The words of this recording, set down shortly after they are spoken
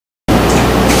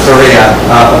area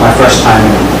my first time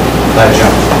in lecture.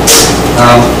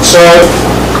 So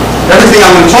everything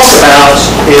I'm going to talk about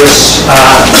is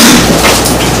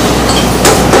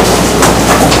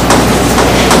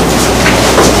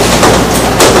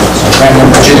random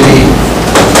rigidity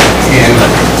in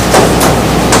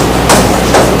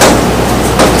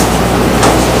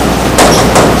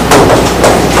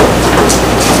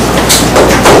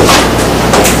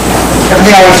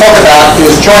everything I want to talk about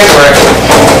is joint work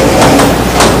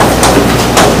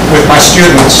with my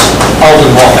students,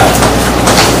 Alden Walker.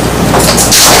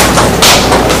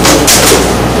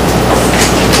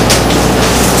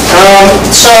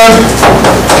 So,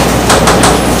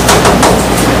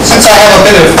 since I have a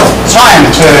bit of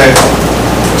time to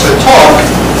talk,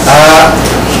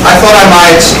 I thought I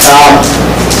might, so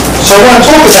I want to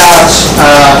talk about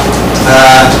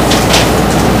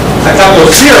a couple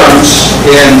of theorems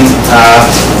in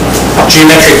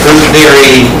geometric group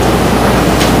theory,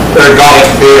 ergodic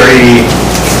theory,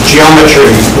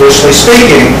 geometry, loosely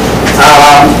speaking.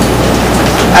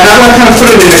 And I want to kind of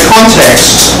put it in a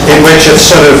context in which it's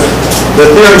sort of, the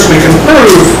theorems we can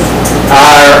prove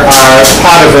are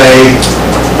part of a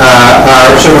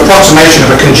sort of approximation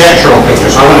of a conjectural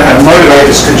picture. So I want to kind of motivate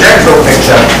this conjectural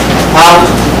picture.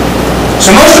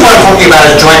 So most of what I'm talking about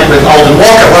is joint with Alden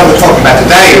Walker. What we're talking about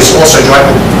today is also joint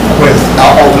with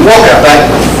Alden Walker. But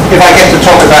if I get to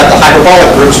talk about the hyperbolic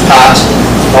groups part,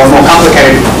 or a more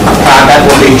complicated part, that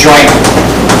will be joint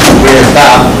with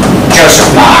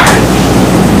Joseph Mark.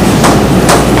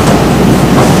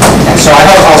 And so I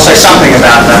hope I'll say something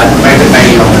about that,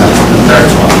 maybe on the third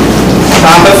talk.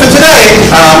 But for today,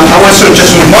 I want to sort of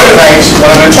just motivate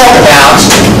what I'm going to talk about.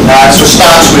 So it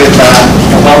starts with a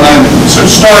well-known sort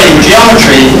of story in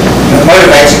geometry, that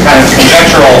motivates a kind of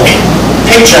conjectural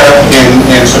picture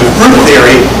in sort of group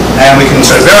theory, and we can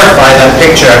sort of verify that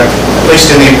picture, at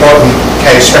least in the important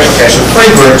case, special case of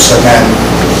free groups, and then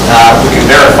we can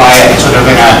verify it sort of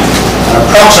in an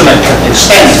approximate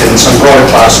extent in some broader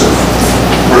class of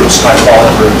groups,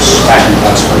 hyperbolic groups, tangent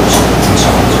class groups, and so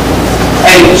on.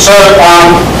 And so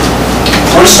I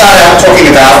want to start out talking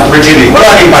about rigidity. What do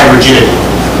I mean by rigidity?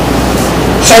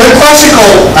 So the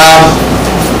classical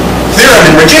theorem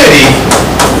in rigidity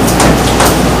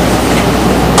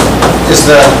is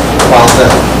the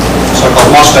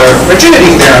so-called Mosto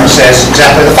rigidity theorem says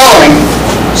exactly the following.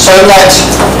 So let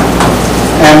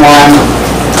M1,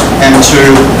 M2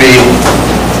 be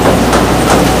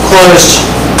closed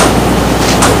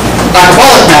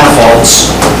hyperbolic manifolds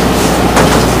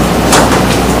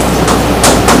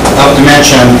of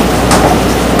dimension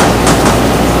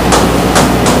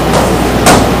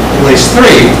at least 3.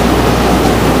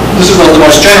 This is not the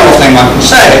most general thing one can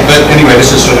say, but anyway,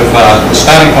 this is sort of the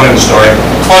starting point of the story.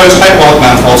 Closed hyperbolic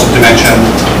manifolds of dimension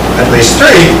at least 3.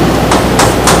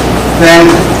 Then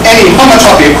any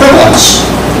homotopy equivalence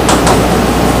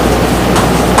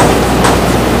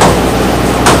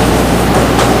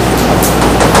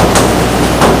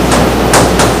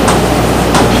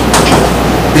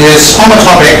is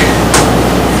homotopic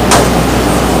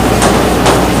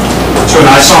to an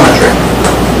isometry.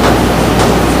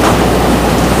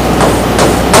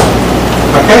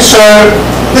 Okay, so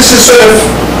this is sort of,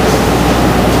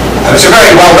 it's a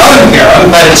very well-known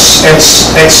theorem, but it's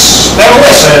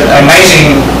nevertheless an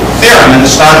amazing theorem in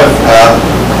the start of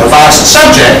a vast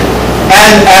subject.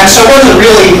 And so what is it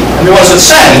really, I mean, what is it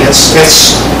saying?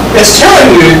 It's telling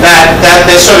you that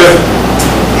there's sort of,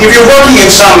 if you're working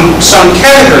in some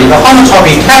category, the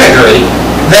homotopy category,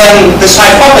 then this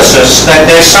hypothesis that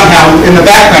there's somehow in the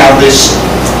background this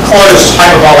closed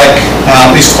hyperbolic,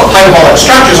 these hyperbolic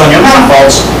structures on your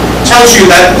manifolds tells you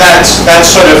that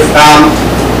sort of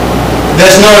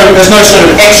there's no sort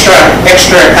of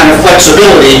extra kind of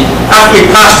flexibility after we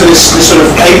pass to this sort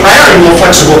of a priori more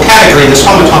flexible category, this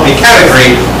homotopy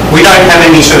category. We don't have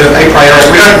any sort of a priori.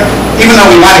 We don't, even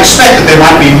though we might expect that there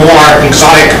might be more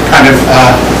exotic kind of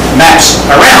maps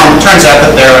around. It turns out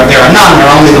that there are none.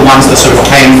 They're only the ones that sort of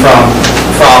came from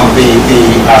the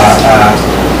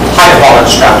hyperbolic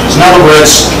structures. In other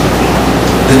words,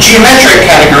 the geometric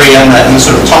category and the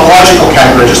sort of topological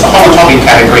category, just the homotopy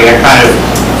category, are kind of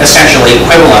essentially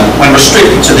equivalent when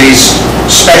restricted to these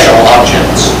special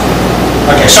objects.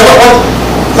 Okay, so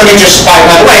let me just, by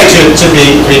the way, to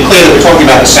be clear that we're talking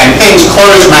about the same things,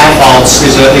 closed manifolds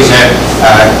is a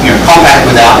compact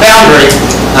without boundary.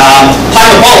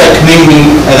 Hyperbolic,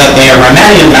 meaning that they are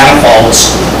Riemannian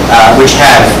manifolds which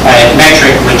have a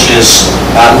metric which is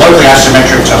locally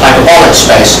isometric to hyperbolic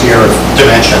space here of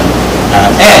dimension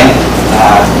n,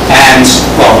 and,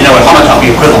 well, you know what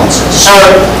homotopy equivalence is. So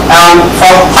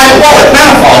for hyperbolic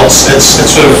manifolds, it's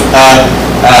sort of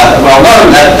well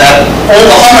known that all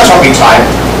the homotopy type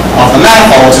of the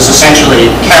manifolds is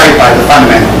essentially carried by the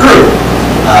fundamental group.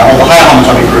 All the higher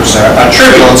homotopy groups are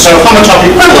trivial, and so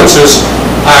homotopy equivalences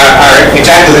are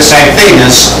exactly the same thing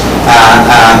as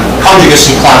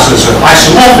conjugacy classes of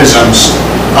isomorphisms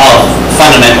of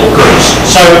fundamental groups.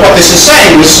 So what this is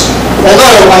saying is,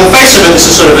 although on the face of it this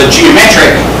is sort of a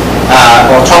geometric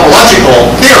or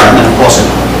topological theorem, and of course it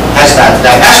has that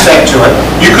aspect to it,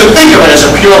 you could think of it as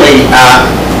a purely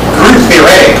group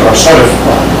theoretic or sort of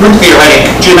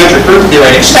geometric group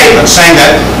theoretic statement saying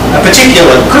that a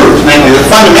particular group, namely the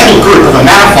fundamental group of a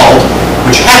manifold,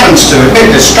 which happens to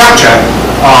admit this structure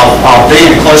of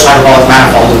being a closed hyperbolic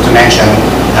manifold of dimension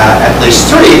at least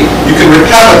 3, you can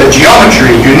recover the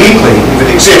geometry uniquely, if it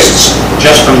exists,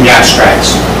 just from the abstract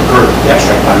group, the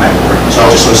abstract fundamental group. So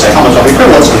I'll just sort of say homotopy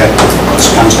equivalence, and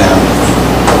this comes down.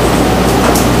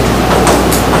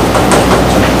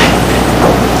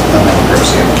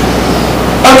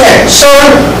 Okay, so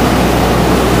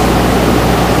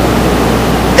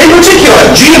in particular,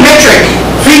 geometric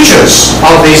features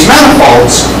of these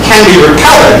manifolds can be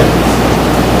recovered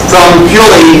from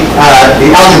purely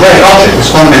the algebraic object,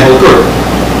 this fundamental group.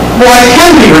 Well, it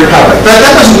can be recovered, but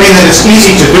that doesn't mean that it's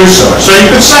easy to do so. So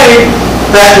you could say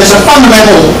that there's a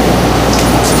fundamental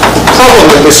problem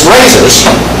that this raises,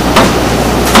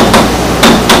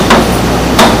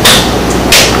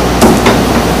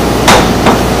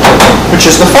 which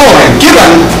is the following.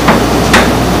 Given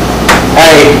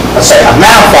let's say a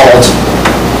manifold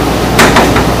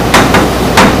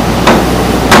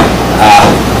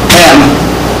M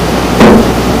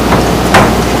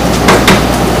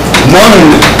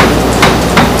known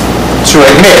to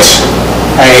admit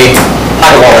a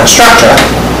hyperbolic structure,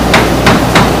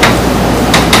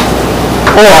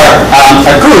 or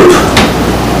a group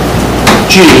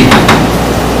G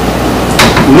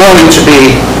known to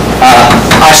be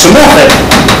isomorphic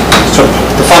to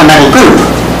the fundamental group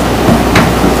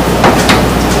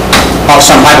of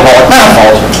some hyperbolic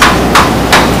manifold,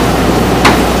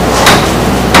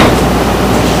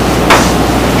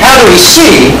 how do we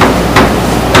see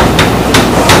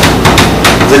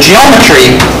the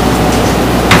geometry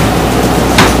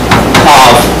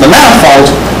of the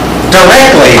manifold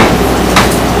directly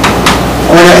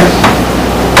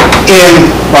in,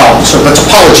 well, so the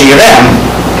topology of M,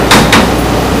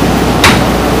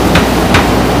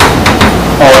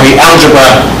 or the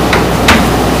algebra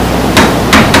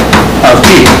of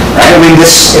G, right? I mean,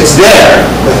 it's there.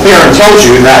 The theorem tells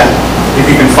you that if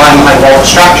you can find the hyperbolic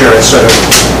structure, it's sort of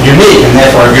unique, and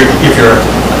therefore if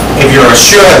you're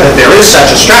assured that there is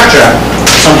such a structure,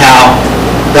 somehow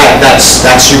that's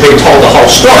you're being told the whole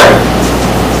story.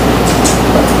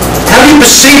 How do you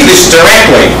perceive this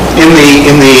directly in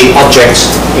the object,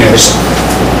 this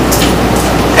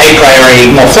a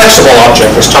priori more flexible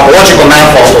object, this topological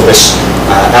manifold of this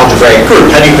algebraic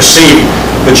group? How do you perceive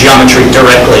the geometry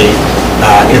directly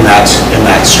in that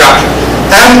structure?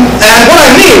 And what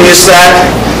I mean is that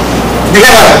you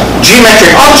have a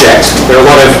geometric object. There are a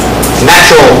lot of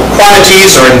natural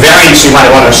quantities or invariants you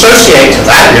might want to associate to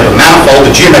that. You have a manifold,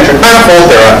 a geometric manifold.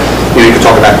 There are, you can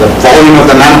talk about the volume of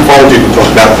the manifold. You can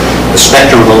talk about the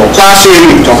spectrum of the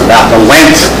Laplacian. You can talk about the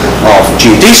length of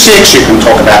GD6. You can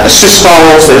talk about the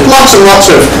systoles. There's lots and lots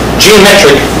of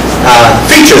geometric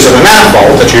features of a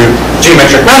manifold,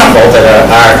 geometric manifold that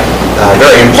are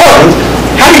very important.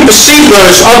 How do you perceive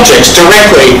those objects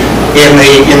directly in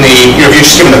the you're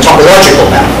just given a topological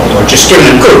manifold, or just given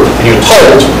a group, and you're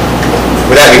told,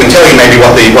 without even telling maybe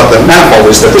what the manifold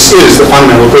is, that this is the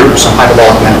fundamental group of some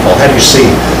hyperbolic manifold? How do you see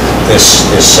this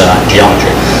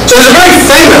geometry? So there's a very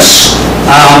famous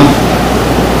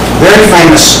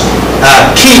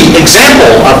key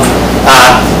example of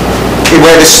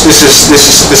where this sort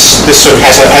of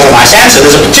has a nice answer.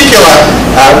 There's a particular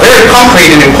very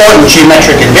concrete and important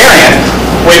geometric invariant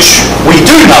which we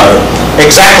do know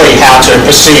exactly how to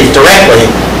perceive directly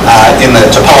in the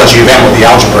topology of M with the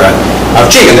algebra of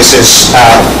G, and this is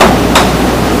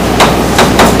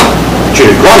due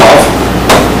to Gromov.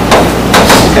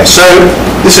 Okay, so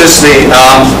this is the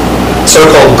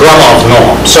so-called Gromov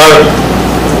norm. So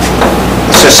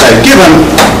let's just say, given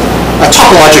a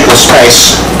topological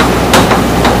space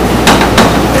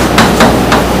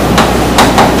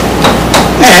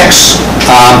X,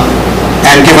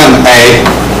 and given a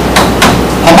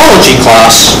homology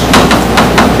class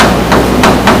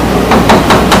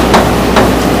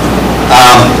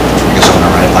I guess I'm going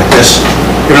to write it like this.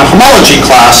 Given a homology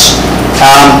class,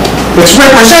 it's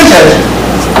represented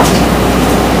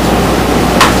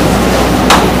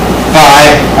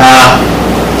by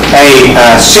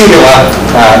a singular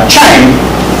chain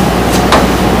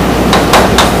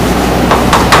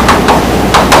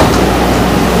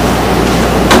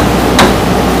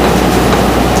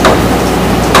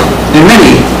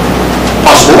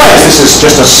this is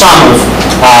just a sum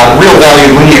of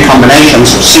real-valued linear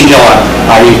combinations of singular,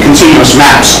 i.e. continuous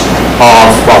maps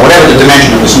of, well, whatever the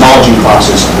dimension of this homology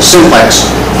class is, the simplex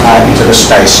into the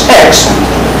space X,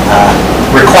 and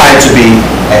required to be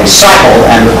a cycle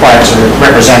and required to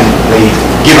represent the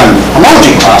given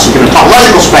homology class, a given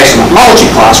topological space in the homology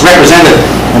class, represented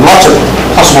in lots of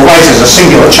possible ways as a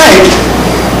singular chain.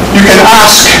 You can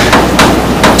ask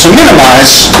to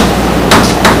minimize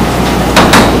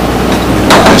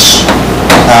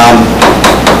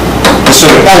the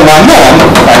sort of L1 norm,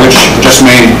 by which I just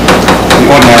mean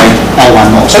the ordinary L1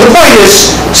 norm. So the point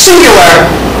is, singular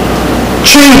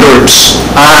chain groups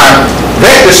are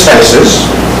vector spaces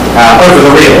over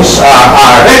the reals,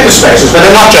 are vector spaces, but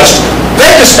they're not just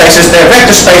vector spaces, they're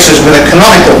vector spaces with a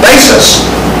canonical basis,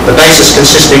 the basis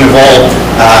consisting of all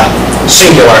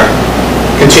singular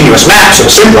continuous maps of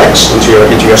simplex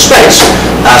into your space.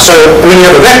 So when you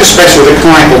have a vector space with a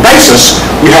canonical basis,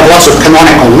 you have lots of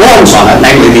canonical norms on it,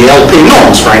 namely the LP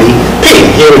norms for any P.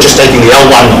 Here we're just taking the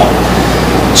L1 norm.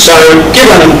 So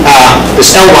given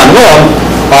this L1 norm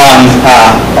on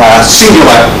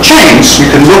singular chains, you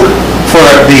can look for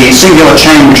the singular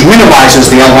chain which minimizes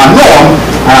the L1 norm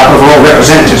over all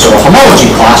representatives of a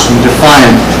homology class. We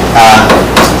define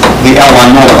the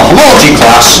L1 norm of a homology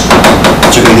class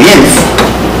to be the inf.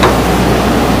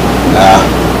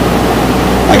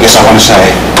 I guess I want to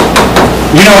say,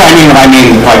 you know what I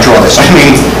mean when I draw this. I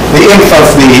mean the inf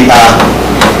of the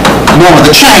norm of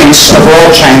the chains over all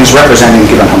chains representing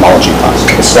given homology class.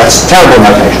 That's terrible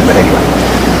notation, but anyway.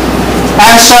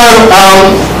 And so,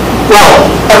 well,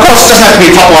 of course, it doesn't have to be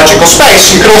a topological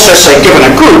space. You could also say, given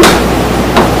a group,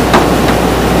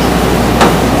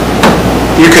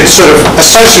 you could sort of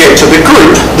associate to the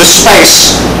group the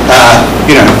space,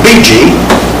 BG,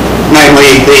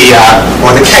 namely the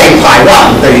or the K pi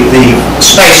 1, the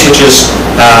space which is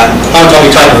homotopy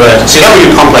type of a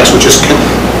CW complex, which is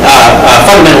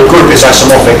fundamental group is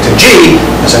isomorphic to G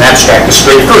as an abstract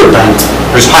discrete group, and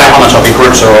whose higher homotopy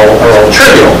groups are all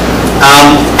trivial.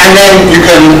 And then you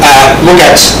can look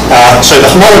at, so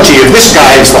the homology of this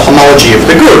guy is the homology of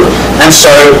the group. And so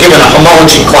given a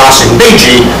homology class in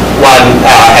BG, one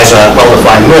has a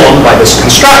well-defined norm by this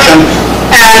construction.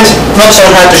 And not so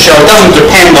hard to show, it doesn't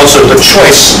depend on sort of the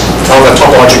choice of a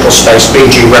topological space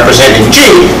BG representing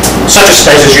G. Such a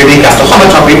space is unique after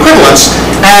homotopy equivalence.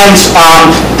 And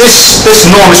this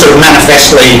norm is sort of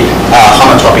manifestly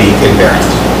homotopy invariant.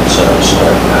 So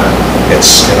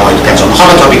it only depends on the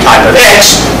homotopy type of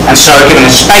X, and so given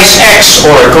a space X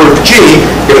or a group G,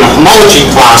 given a homology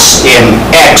class in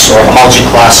X or a homology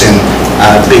class in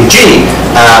BG,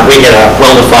 we get a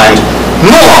well-defined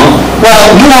norm. Well,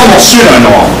 norm or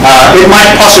pseudo-norm. It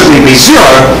might possibly be zero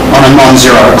on a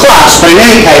non-zero class, but in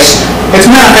any case,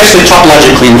 it's manifestly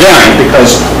topologically invariant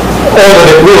because all that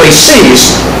it really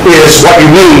sees is what you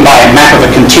mean by a map of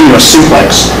a continuous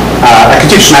simplex, a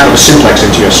continuous map of a simplex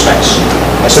into your space.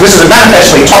 So this is a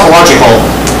manifestly topological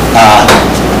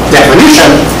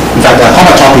definition, in fact a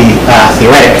homotopy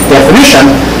theoretic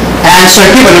definition, and so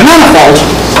given a manifold,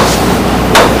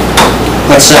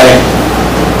 let's say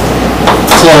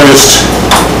closed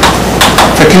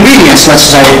for convenience, let's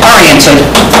say oriented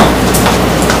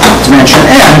dimension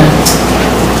n,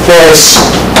 there's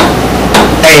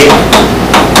a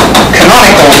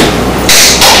canonical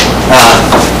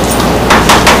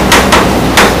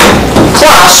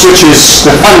class, which is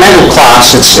the fundamental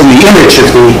class. It's in the image of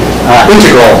the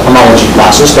integral homology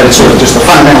classes, but it's sort of just the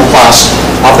fundamental class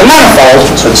of the manifold.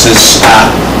 So this is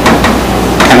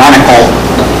canonical,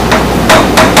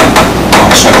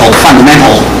 so-called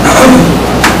fundamental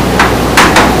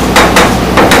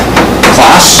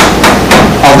class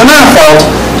of the manifold.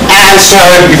 And so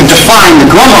you can define the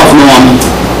Gromov norm,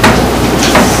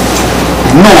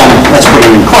 let's put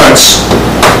it in quotes,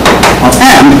 of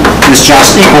M is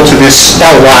just equal to this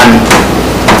L1,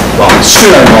 well,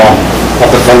 pseudo-norm of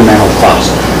the fundamental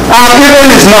class. If N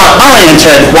is not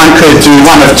oriented, one could do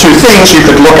one of two things. You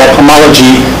could look at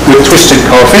homology with twisted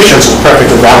coefficients, a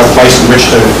perfectly valid place in which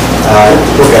to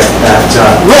look at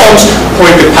norms, or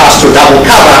you could pass to a double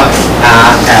cover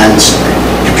and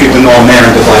compute the norm there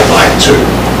and divide by 2.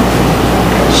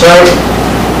 So,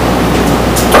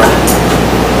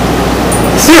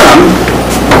 theorem,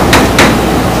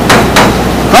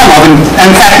 Gromov, and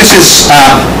in fact this is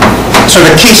sort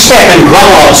of a key step in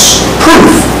Gromov's proof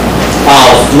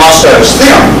of Mostov's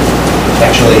theorem.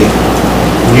 Actually,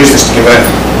 we use this to give a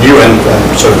new and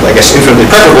sort of, I guess, infinitely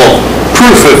preferable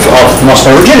proof of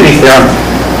Mostov rigidity theorem.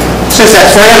 Since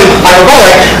that for M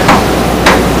hyperbolic,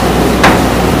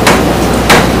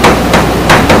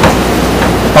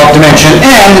 of dimension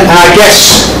n, I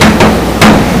guess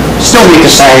still need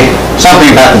to say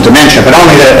something about the dimension, but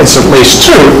only that it's at least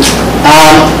 2.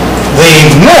 The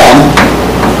norm,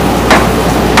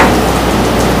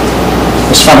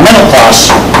 this fundamental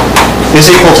class, is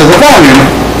equal to the volume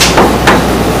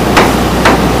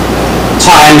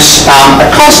times a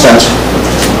constant,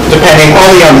 depending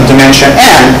only on the dimension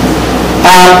n.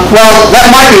 Well, that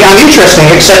might be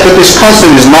uninteresting, except that this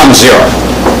constant is non-zero.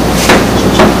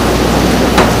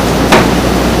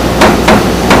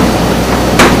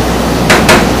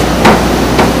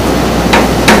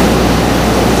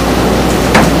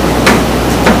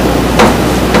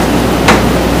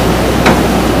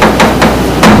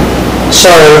 So,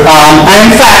 and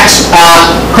in fact,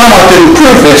 Gromov didn't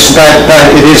prove this,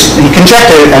 but he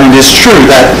conjectured, and it is true,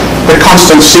 that the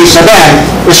constant C sub n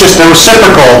is just the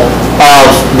reciprocal of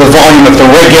the volume of the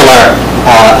regular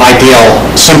ideal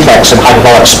simplex in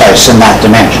hyperbolic space in that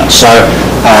dimension. So,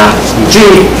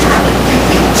 G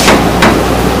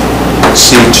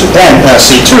C2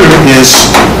 is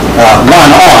 1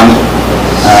 on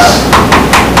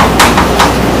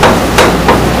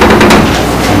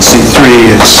C3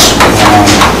 is,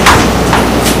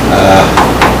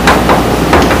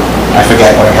 I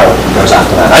forget how it goes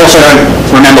after that. I also don't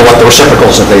remember what the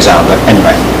reciprocals of these are, but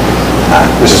anyway,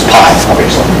 this is pi,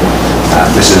 obviously.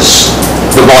 This is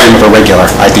the volume of a regular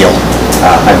ideal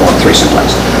hyperbolic 3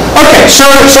 simplex. Okay, so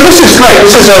this is great.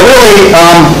 This is a really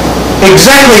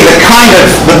exactly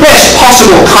the best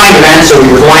possible kind of answer we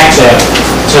would like to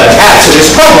add to this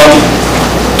problem.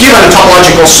 Given a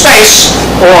topological space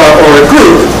or a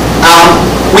group,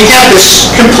 we have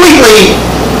this completely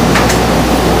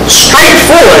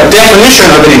straightforward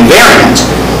definition of an invariant.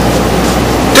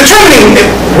 Determining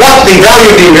what the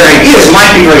value of the invariant is might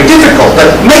be very difficult,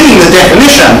 but making the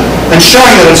definition and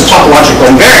showing that it's a topological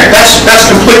invariant, that's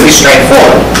completely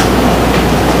straightforward.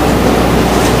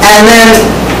 And then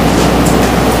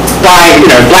by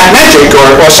black magic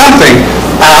or something,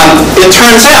 it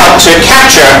turns out to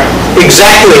capture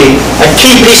exactly a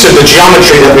key piece of the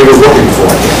geometry that we were looking for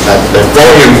here. That the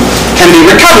volume can be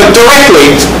recovered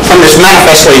directly from this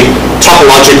manifestly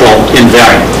topological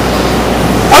invariant.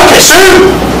 Okay, so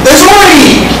there's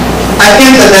already, I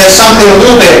think that there's something a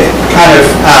little bit kind of,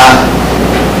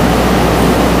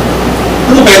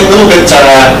 you've got to be a little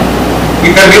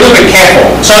bit careful.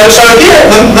 So here,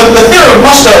 the theorem of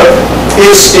Mosto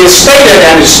is stated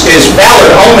and is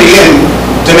valid only in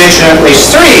dimension at least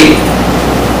 3.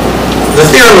 The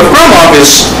theorem of Gromov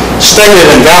is stated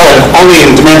and valid only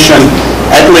in dimension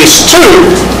at least 2.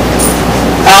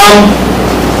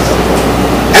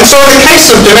 And so in the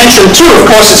case of dimension 2, of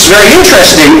course, it's very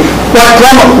interesting. What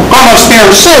Gromov's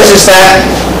theorem says is that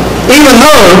even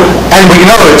though, and we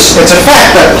know it's a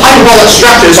fact, that hyperbolic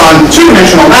structures on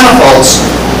 2-dimensional manifolds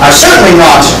are certainly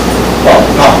not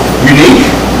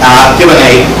unique, given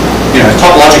a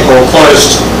topological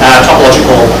closed,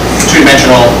 topological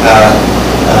 2-dimensional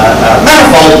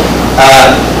manifold.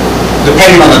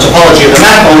 Depending on the topology of the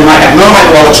manifold, we might have no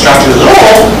hyperbolic structures at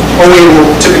all, or we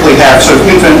will typically have sort of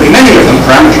infinitely many of them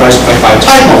parameterized by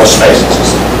type model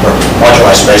spaces, or moduli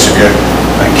space if you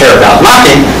care about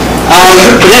marking.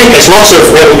 In any case, lots of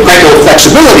great deal of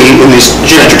flexibility in these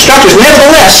geometric structures.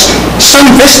 Nevertheless, some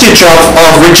vestige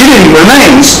of rigidity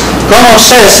remains. Gromov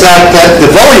says that the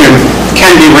volume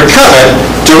can be recovered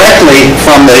directly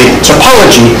from the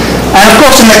topology. And of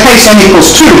course, in the case n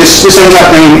equals 2, this ends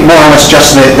up being more or less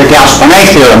just the Gauss-Bonnet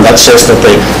theorem that says that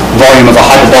the volume of a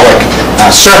hyperbolic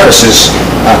surface is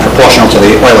proportional to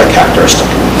the Euler characteristic.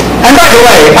 And by the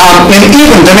way, in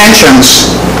even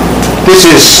dimensions, this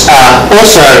is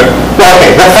also,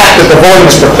 the fact that the volume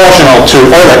is proportional to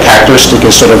Euler characteristic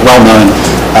is sort of well-known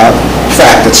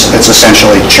fact. It's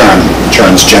essentially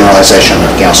Chern's generalization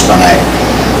of Gauss-Bonnet.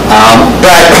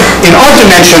 But in odd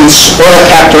dimensions, Euler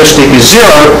characteristic is 0.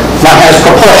 One has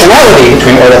proportionality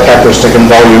between Euler characteristic and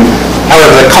volume.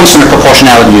 However, the constant of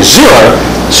proportionality is 0.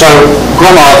 So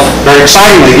Gromov, very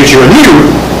excitingly, gives you a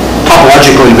new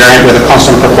topological invariant where the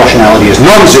constant of proportionality is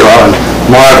non-zero, and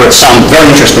moreover, it's some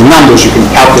very interesting numbers you can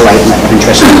calculate and have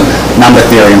interesting number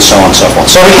theory and so on and so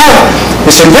forth. So we have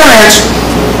this invariant.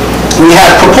 We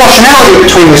have proportionality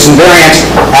between this invariant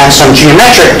and some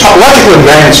geometric, topological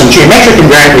invariant, some geometric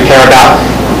invariant we care about,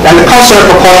 and the constant of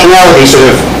proportionality sort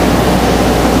of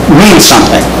means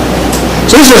something.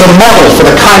 So this is a model for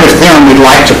the kind of theorem we'd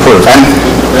like to prove. And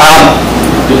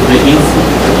the inf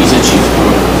is achieved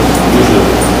usually.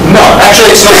 No,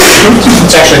 actually it's not.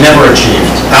 It's actually never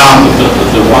achieved.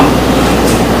 The one.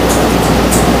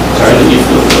 Sorry, if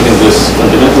you look in this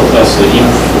fundamental class, the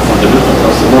inf fundamental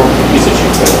class, the norm is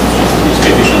achieved. Is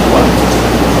coefficient 1.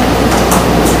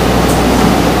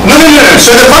 No.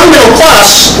 So the fundamental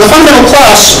class,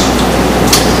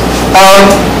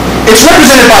 it's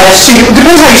represented by a single, it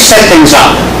depends how you set things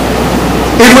up.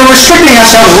 If we're restricting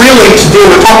ourselves really to deal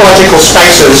with topological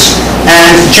spaces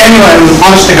and genuine,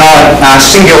 honest-to-God,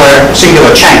 singular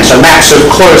chains, so maps of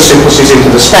closed simplices into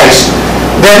the space,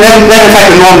 then in fact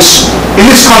the norms, in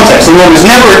this context, the norm is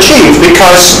never achieved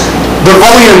because the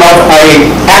volume of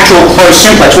an actual closed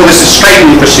simplex, well, this is a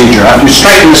straightening procedure. If you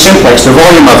straighten the simplex, the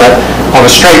volume of a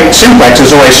straight simplex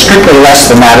is always strictly less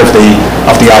than that of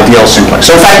the ideal simplex.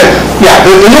 So in fact,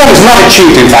 the norm is not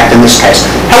achieved, in fact, in this case.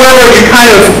 However, you kind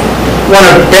of want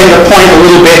to bend the point a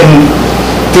little bit and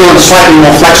deal in a slightly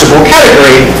more flexible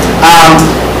category.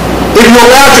 If you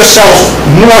allowed yourself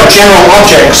more general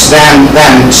objects than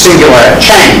singular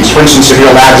chains, for instance, if you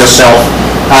allowed yourself,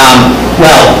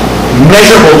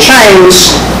 measurable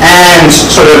chains and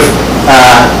sort of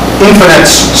infinite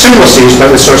simplices,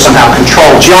 but with sort of somehow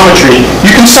controlled geometry,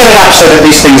 you can set it up so that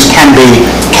these things can be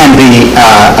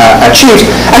achieved.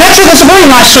 And actually, there's a very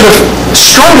nice sort of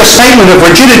stronger statement of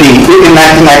rigidity in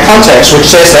that context,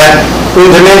 which says that in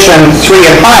dimension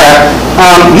 3 and higher,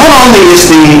 not only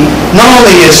is there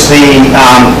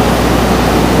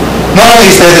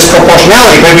this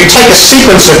proportionality, but if you take a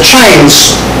sequence of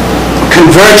chains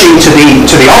converging to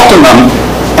the optimum,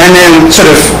 and then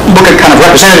sort of look at kind of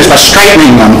representatives by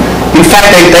straightening them, in fact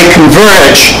they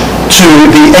converge to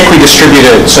the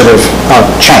equidistributed sort of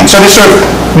chain. So there's sort of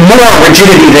more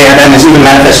rigidity there than is even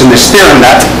manifest in this theorem,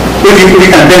 that if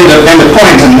you kind of bend the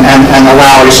point and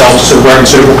allow yourself to sort of work in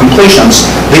suitable completions,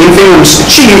 the infimum is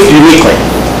achieved uniquely.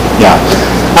 Yeah.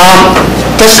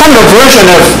 There's kind of a version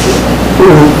of,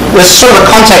 there's sort of a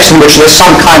context in which there's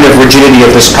some kind of rigidity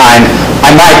of this kind.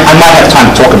 I might have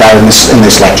time to talk about it in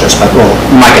this lectures, but we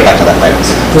might get back to that later.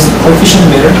 Does the coefficient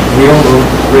matter, real or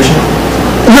rational?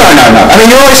 No. I mean,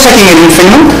 you're always taking an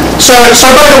infimum. So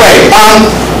by the way,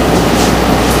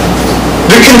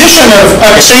 the condition of,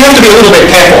 okay, so you have to be a little bit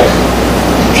careful.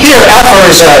 Here, alpha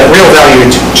is a real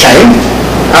valued chain,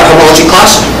 homology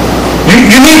class. You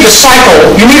need the cycle,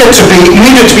 you need it to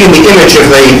be in the image of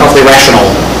the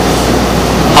rational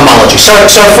homology.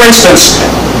 So for instance,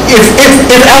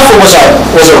 if alpha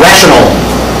was a rational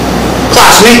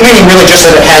class, meaning really just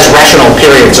that it has rational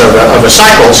periods over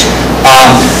cycles,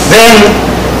 then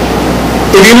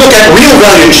if you look at real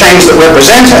valued chains that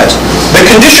represent it, the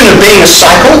condition of being a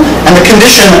cycle and the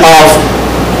condition of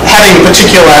having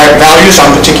particular values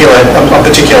on particular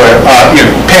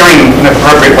pairing in an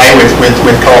appropriate way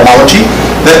with cohomology,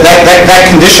 that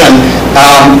condition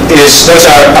is, those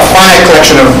are a finite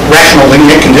collection of rational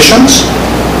linear conditions.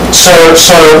 So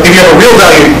if you have a real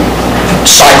valued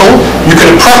cycle, you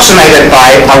can approximate it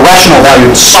by a rational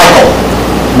valued cycle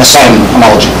in the same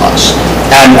homology class,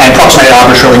 and approximate it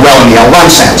arbitrarily well in the L1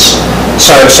 sense.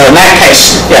 So in that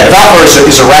case, if alpha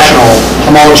is a rational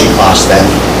homology class, then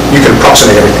you can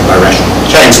approximate everything by rational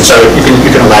chains, and so you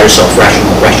can allow yourself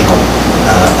rational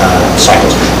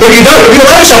cycles. But if you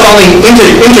allow yourself only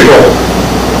integral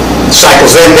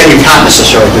cycles, then you can't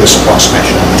necessarily do this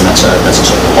approximation. I mean, that's a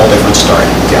sort of a whole different story.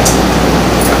 Yeah.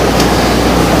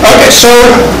 Okay, so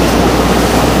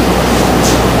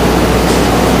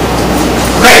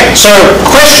great. So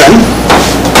question.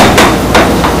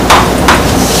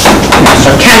 So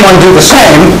can one do the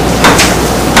same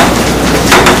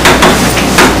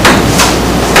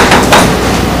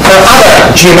for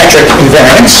other geometric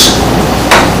invariants?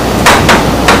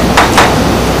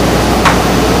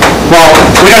 Well,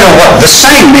 we don't know what the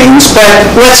same means, but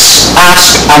let's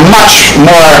ask a much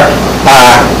more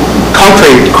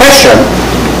concrete question.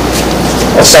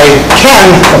 Let's say,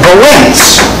 can the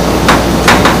lengths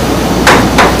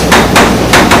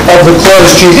of the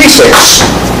closed GD6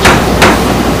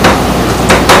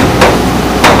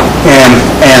 M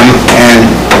and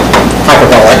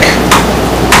hyperbolic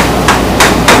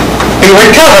be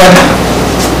recovered,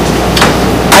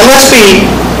 and let's be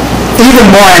even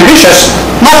more ambitious,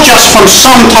 not just from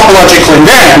some topological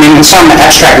invariant. I mean, in some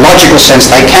abstract logical sense,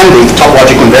 they can be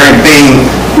topological invariant, being,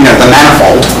 the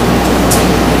manifold.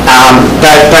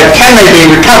 But can they be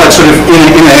recovered sort of in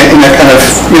a kind of,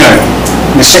 in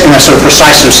a sort of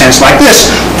precisive sense like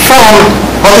this, from,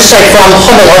 I'll just say from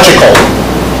homological,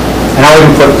 and I'll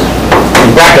even put in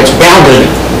brackets bounded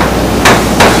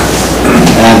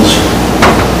and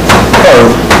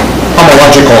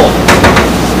homological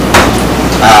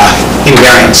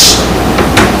invariants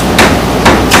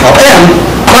of M,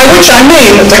 by which I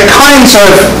mean the kinds of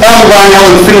L1, L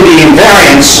infinity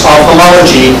invariants of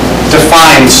homology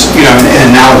defined, in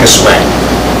an analogous way.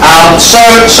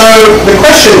 So the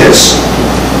question is,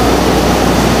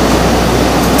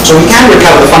 so we can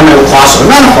recover the fundamental class of a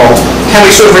manifold. Can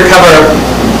we sort of recover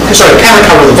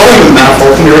recover the volume of the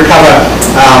manifold, can we recover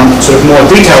sort of more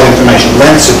detailed information,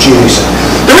 lengths of geodesic.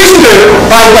 The reason to,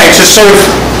 by the way, to sort of,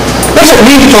 what does it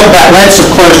mean to talk about lengths of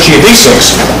closed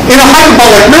geodesics? In a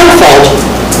hyperbolic manifold,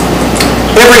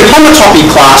 every homotopy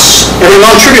class, every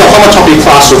non-trivial homotopy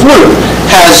class of loop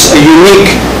has a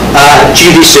unique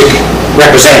geodesic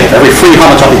representative. Every free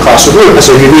homotopy class of loop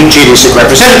has a unique geodesic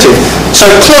representative. So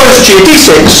closed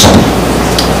geodesics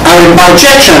are in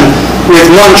bijection with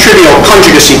non-trivial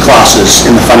conjugacy classes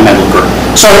in the fundamental group.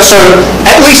 So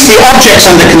at least the objects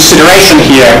under consideration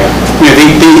here, the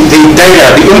data,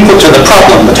 the input to the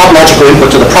problem, the topological input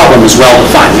to the problem is well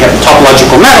defined. We have a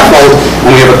topological manifold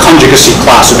and we have a conjugacy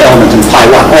class of element in pi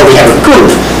 1, or we have a group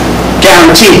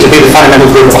guaranteed to be the fundamental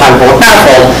group of a hyperbolic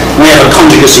manifold, and we have a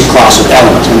conjugacy class of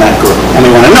element in that group. And we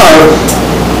want to know,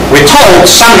 we're told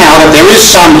somehow that there is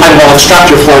some hyperbolic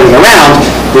structure floating around.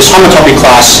 This homotopy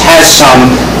class has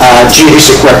some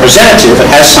geodesic representative, it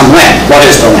has some length. What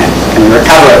is the length? Can we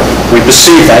recover it? We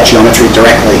perceive that geometry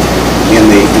directly in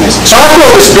this. So after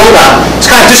all this build-up, it's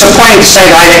kind of disappointing to say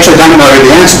that I actually don't know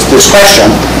the answer to this question.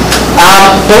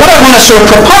 But what I want to sort of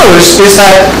propose is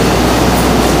that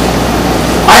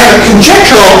I have a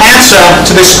conjectural answer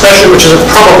to this question, which is a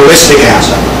probabilistic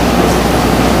answer.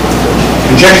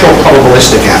 Conjectural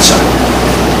probabilistic answer.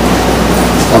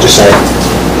 I'll just say.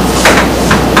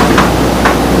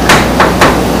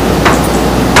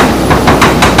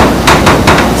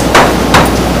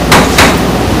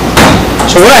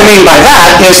 So what I mean by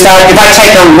that is that if I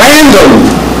take a random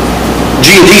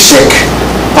geodesic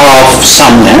of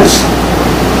some length,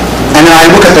 and then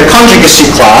I look at the conjugacy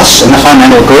class in the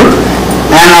fundamental group,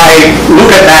 and I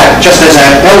look at that just as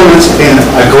an element in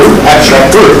a group,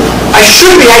 abstract group, I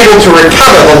should be able to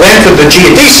recover the length of the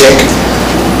geodesic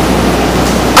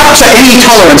up to any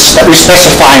tolerance that we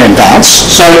specify in advance.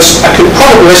 So it's a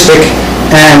probabilistic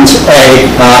and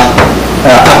a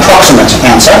approximate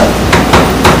answer.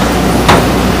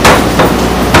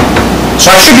 So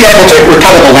I should be able to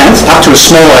recover the length up to a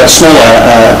smaller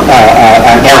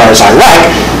an error as I like,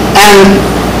 and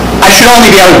I should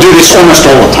only be able to do this almost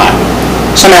all the time.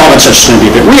 Some elements are just going to be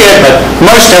a bit weird, but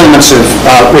most elements of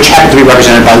which happen to be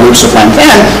represented by loops of length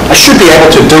n, I should be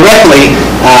able to directly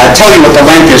tell you what the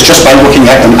length is just by looking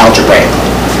at them algebraically.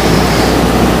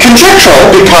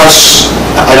 Conjectural, because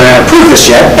I don't know how to prove this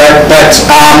yet, but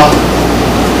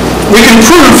we can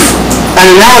prove an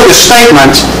analogous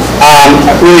statement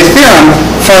with a theorem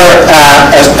for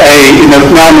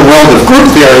now in the world of group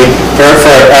theory for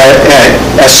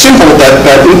a simple but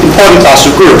important class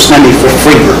of groups, namely for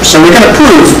free groups. So we're going to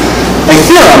prove a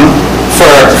theorem for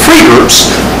free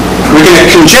groups. We're going to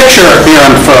conjecture a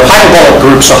theorem for hyperbolic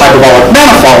groups or hyperbolic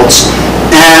manifolds,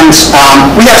 and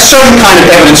we have certain kind of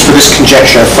evidence for this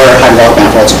conjecture for hyperbolic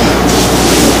manifolds.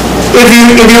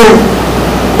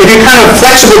 If you're kind of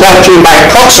flexible about what you mean by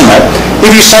approximate,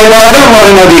 if you say, well, I don't want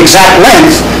to know the exact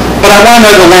length, but I want to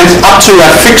know the length up to a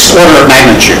fixed order of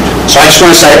magnitude. So I just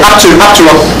want to say up to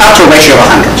a ratio of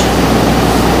 100,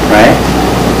 right?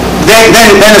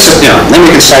 Then it's a theorem. Then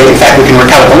we can say, in fact, we can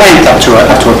recover the length up to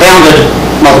a bounded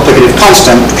multiplicative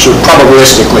constant, sort of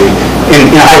probabilistically in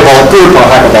a hyperbolic group or a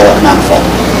hyperbolic manifold.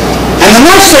 And the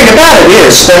nice thing about it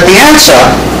is that the answer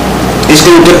is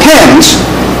going to depend,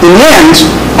 in the end,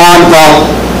 on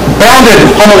bounded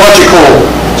homological,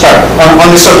 on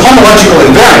this sort of homological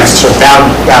invariance, sort of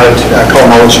bounded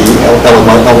cohomology,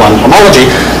 L1 homology,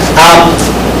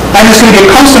 and there's going to be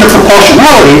a constant of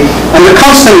proportionality, and the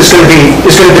constant is going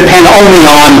to depend only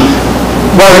on,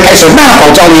 well, in the case of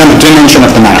manifolds, only on the dimension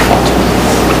of the manifold.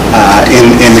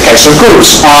 In the case of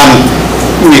groups, on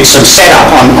some setup,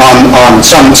 on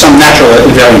some natural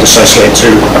invariant associated to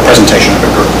a presentation of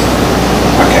a group.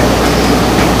 Okay.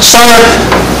 So,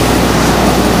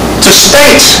 to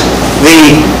state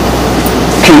the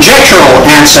conjectural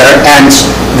answer and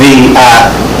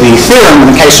the theorem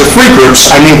in the case of free groups,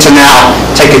 I need to now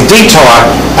take a detour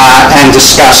and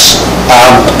discuss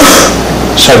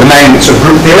so the main sort of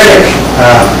group theoretic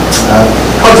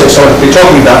context I want to be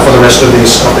talking about for the rest of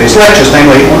these lectures,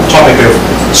 namely the topic of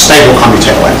stable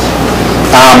commutator length.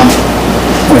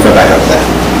 Let me go back over there.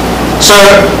 So,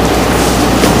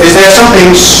 is there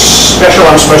something special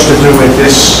I'm supposed to do with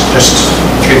this? Just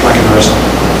treat like an arista?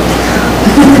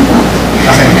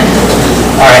 Nothing?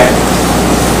 All right.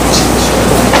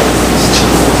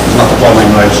 Not to blow my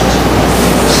nose.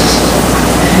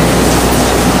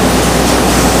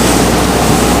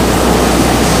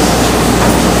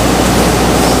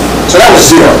 So that was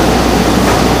 0.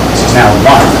 This is now 1.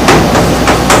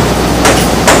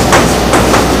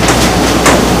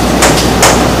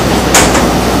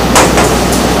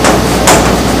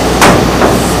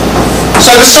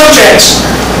 So the subject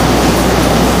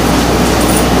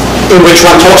in which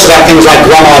one talks about things like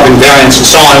Gromov invariance and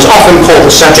so on, is often called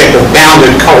the subject of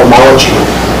bounded cohomology.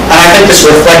 And I think this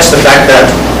reflects the fact that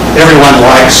everyone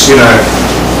likes,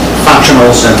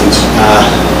 functionals and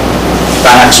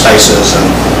Banach spaces and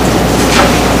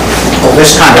all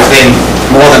this kind of thing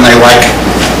more than they like,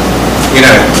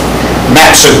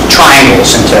 maps of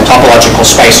triangles into topological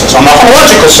spaces. On the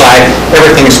homological side,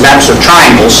 everything is maps of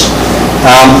triangles,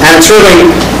 and it's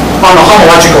really on the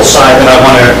homological side that I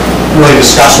want to really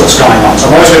discuss what's going on. So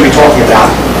I'm always going to be talking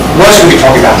about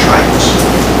triangles.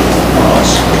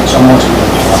 So I'm always going to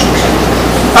be homological.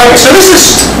 Okay, so this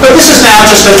is now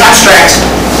just an abstract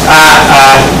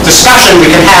discussion we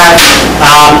can have.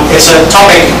 It's a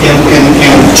topic in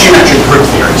geometric group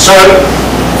theory. So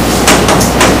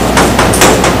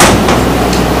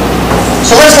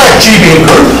let's let G be a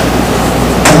group,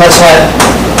 and let's let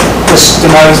this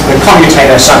denote the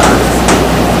commutator subgroup.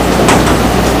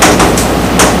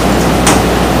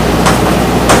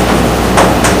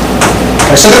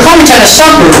 Okay, so the commutator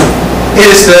subgroup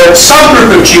is the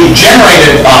subgroup of G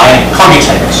generated by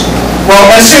commutators. Well,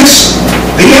 and since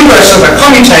the inverse of a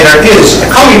commutator is a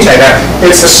commutator,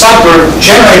 it's the subgroup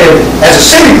generated as a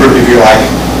semigroup, if you like,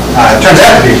 turns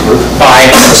out to be a group, by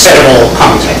a set of all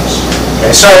commutators.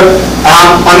 Okay, so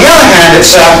on the other hand,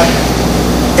 it's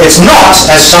not,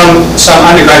 as some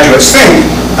undergraduates think,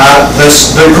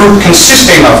 the group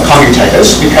consisting of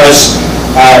commutators, because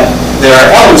there are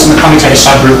elements in the commutator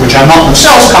subgroup which are not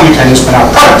themselves commutators but are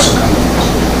products of commutators.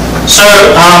 So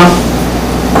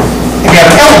if you have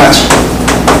an element,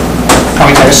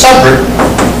 commutator subgroup,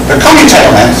 the commutator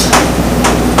length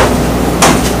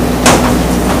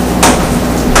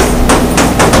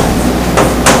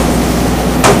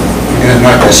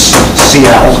note this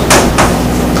CL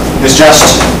is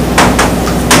just,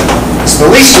 it's the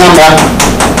least number of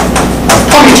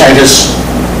commutators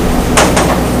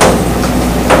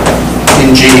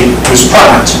in G whose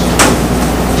product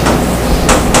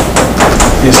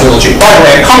is little g. By the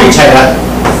way, a commutator,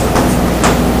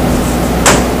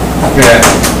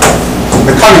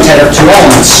 the commutator of two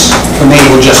elements for me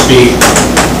will just be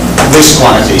this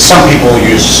quantity. Some people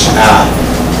use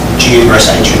G inverse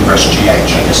H inverse GH.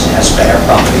 I guess it has better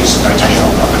properties,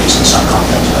 notational properties in some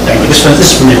contexts. But anyway, this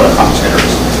is for me what a commutator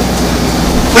is.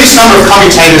 Least number of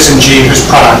commutators in G whose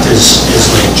product is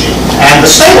little g. And the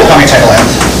stable commutator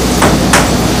length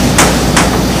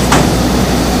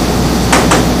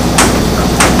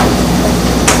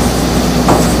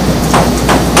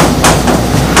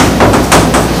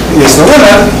is the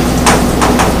limit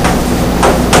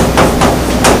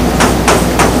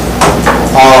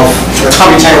of the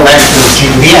commutator length of G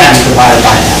to the n divided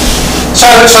by n. So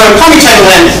the commutator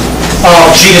length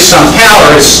of G to some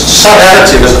power is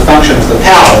subadditive as a function of the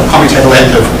power. The commutator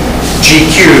length of G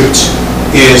cubed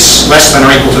is less than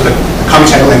or equal to the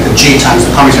commutator length of G times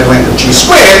the commutator length of G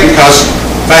squared, because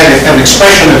if I have an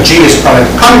expression of G as a product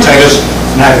of commutators,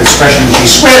 and I have an expression of G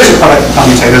squared as a product of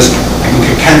commutators, I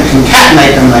can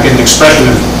concatenate them and I get an expression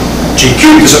of G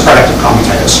cubed as a product of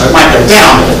commutators. So it might go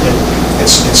down, but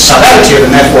it's subadditive,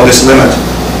 and therefore this limit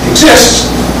exists.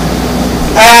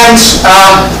 And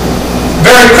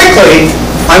very quickly,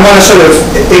 I want to sort of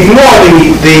ignore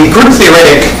the group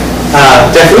theoretic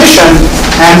definition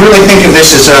and really think of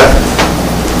this as a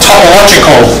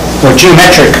topological or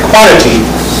geometric quantity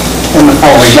in the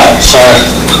following way. So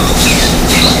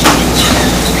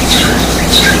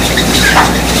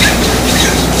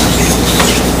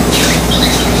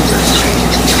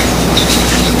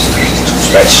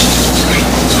space.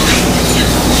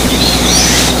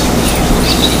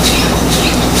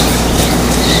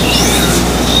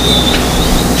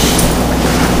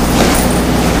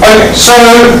 Okay, so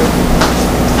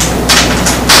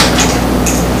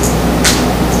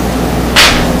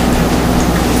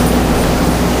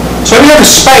we have a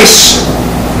space.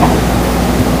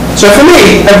 So for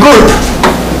me, a group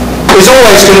is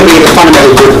always going to be the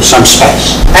fundamental group of some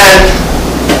space. And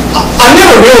I'm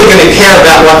never really going to care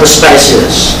about what the space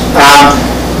is.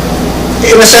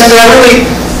 In the sense that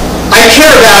I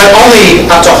care about it only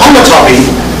up to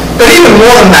homotopy, but even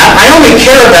more than that, I only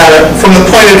care about it from the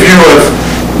point of view of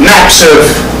maps of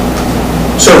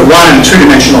sort of one- and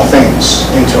two-dimensional things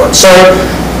into it. So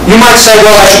you might say,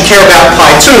 well, I should care about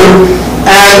pi 2,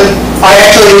 and I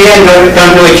actually in the end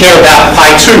don't really care about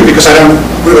pi 2 because I don't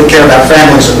really care about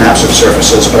families of maps of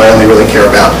surfaces, but I only really care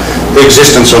about the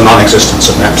existence or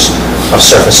non-existence of maps of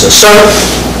surfaces. So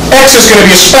X is going to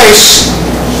be a space.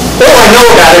 All I know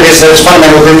about it is that its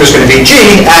fundamental group is going to be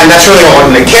G, and that's really all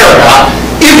I'm going to care about.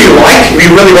 If you like, if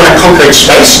you really want a concrete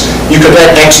space, you could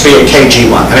let X be a KG1,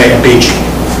 I mean a BG,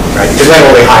 right? You could let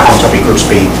all the high homotopy groups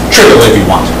be trivial if you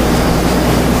want.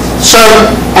 So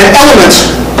an element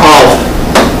of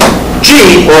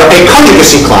G, or a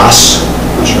conjugacy class,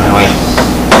 not sure how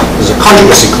there's a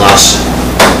conjugacy class,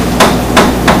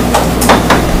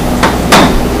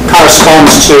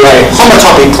 corresponds to a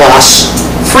homotopy class,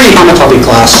 free homotopy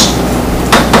class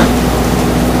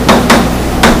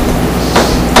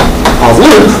of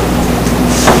loop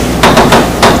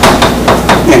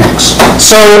in X.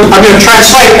 So I'm going to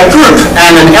translate a group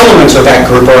and an element of that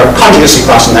group, or a conjugacy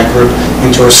class in that group,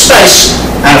 into a space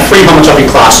and a free homotopy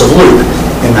class of loop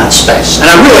in that space. And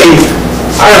I don't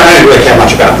really care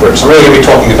much about groups. I'm really going to be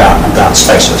talking about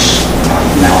spaces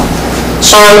now.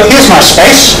 So here's my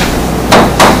space.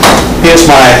 Here's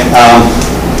my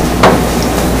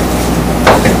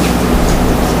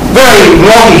very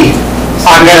naughty.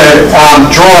 I'm going to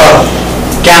draw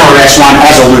gamma of S1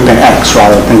 as a loop in X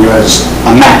rather than as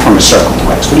a map from a circle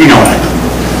to X, but you know what I mean.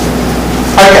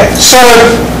 Okay, so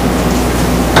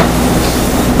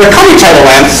the commutator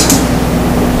length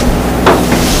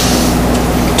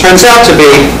turns out to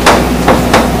be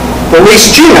the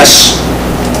least genus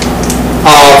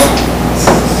of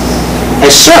a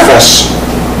surface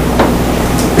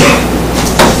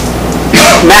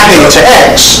mapping to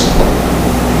X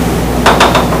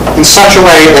in such a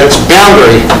way that its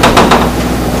boundary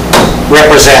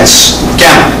represents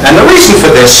gamma. And the reason for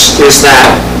this is that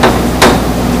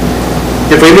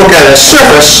if we look at a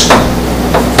surface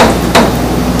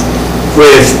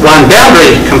with one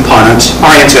boundary component,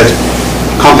 oriented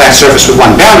compact surface with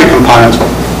one boundary component,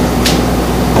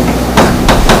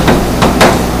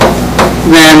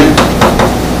 then,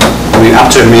 up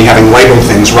to me having labeled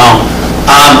things wrong,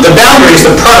 the boundary is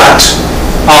the product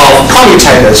of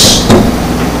commutators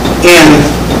in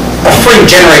a free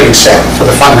generating set for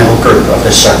the fundamental group of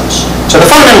this surface. So the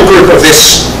fundamental group of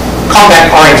this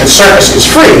compact-oriented surface is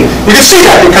free. You can see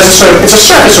that because it's a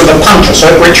surface with a puncture, so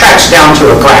it retracts down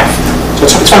to a graph. So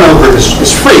its fundamental group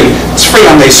is free. It's free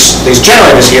on these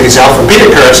generators here, these alpha beta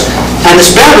curves, and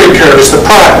this boundary curve is the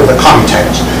product of the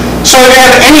commutators. So if you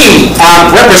have any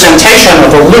representation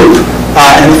of a loop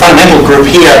in the fundamental group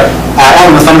here,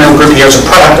 on the fundamental group here as a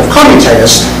product of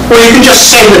commutators, well, you can just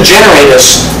say the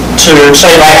generators to say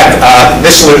if I have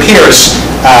this loop here is,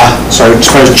 so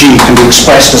suppose G can be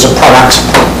expressed as a product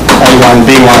A1,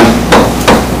 B1,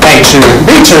 A2,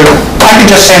 B2, I can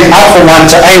just send alpha 1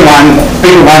 to A1,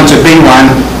 beta 1 to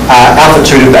B1, alpha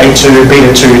 2 to A2, beta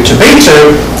 2 to B2,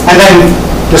 and then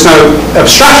there's no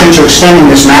obstruction to extending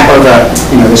this map over,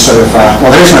 this sort of, well,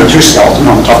 there is no two-skeleton,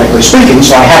 homotopically speaking,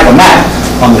 so I have a map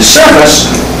on this surface.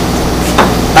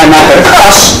 I map it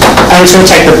across, and it's going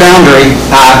to take the boundary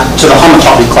to the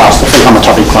homotopy class, the free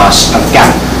homotopy class of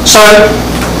gamma. So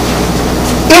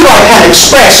if I can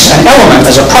express an element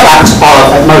as a product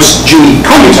of at most G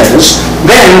commutators,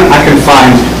 then I can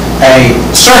find a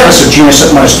surface of genus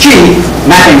at most G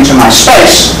mapping to my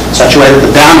space such a way that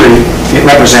the boundary, it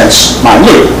represents my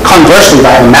loop. Conversely, if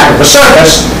I have a map of the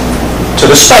surface to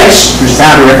the space whose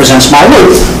boundary represents my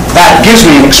loop, that gives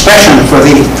me an expression for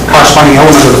the corresponding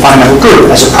element of the fundamental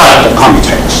group as a product of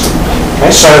commutators.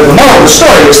 Okay, so the moral of the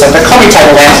story is that the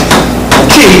commutator length of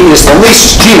G is the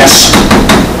least genus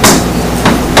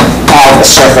of a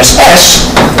surface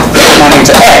S mapping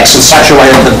to X in such a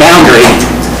way that the boundary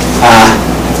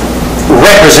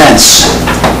represents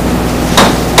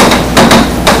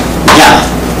gamma.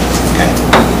 Okay.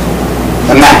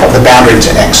 The map of the boundary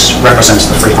to X represents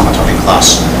the free homotopy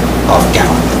class of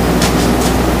gamma.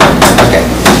 Okay.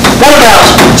 What about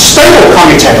stable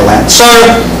commutator length? So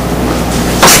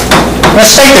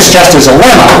let's take this just as a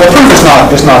lemma. The proof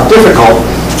is not difficult.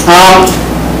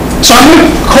 So I'm going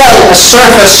to call a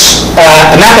surface,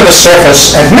 a map of a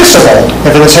surface admissible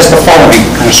if it has the following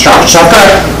kind of structure. So I've got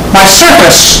my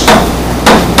surface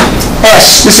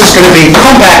S. This is going to be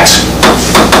compact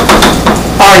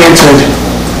oriented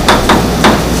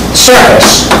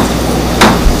surface,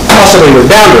 possibly with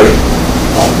boundary,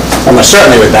 almost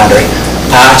certainly with boundary.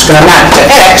 It's going to map to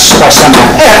X by some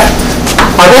map F.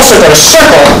 I've also got a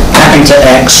circle mapping to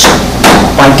X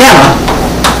by gamma.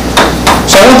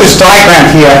 So I want this diagram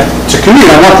here to commute.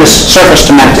 I want this surface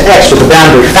to map to X with the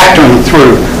boundary factoring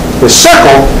through this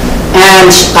circle.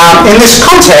 And in this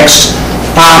context,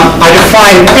 I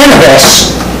define n of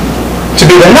S to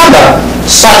be the number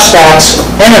such that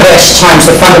n of S times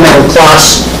the fundamental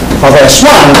class of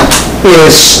S1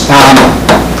 is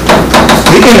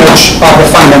the image of the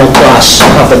fundamental class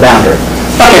of the boundary.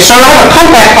 Okay, so I have a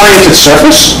compact-oriented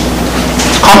surface.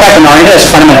 Compact and oriented as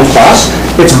a fundamental class.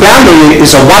 Its boundary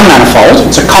is a one-manifold.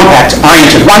 It's a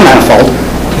compact-oriented one-manifold.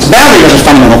 Its boundary is a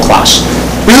fundamental class.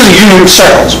 This is a union of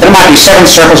circles. But it might be 7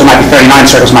 circles, it might be 39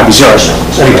 circles, it might be 0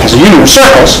 circles. Anyway, it has a union of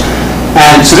circles.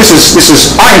 And so this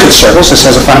is oriented circles. This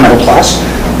has a fundamental class.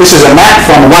 This is a map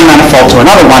from one manifold to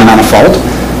another one manifold.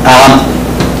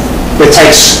 It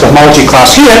takes the homology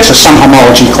class here to some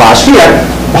homology class here.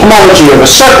 The homology of a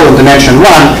circle in dimension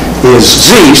 1 is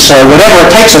Z, so whatever it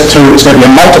takes it to is going to be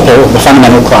a multiple of the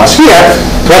fundamental class here.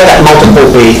 Let that multiple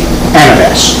be n of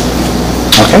S.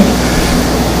 Okay?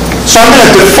 So I'm going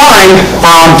to define,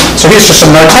 so here's just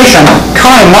some notation,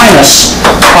 chi minus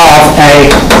of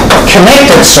a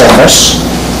connected surface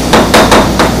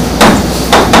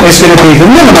is going to be the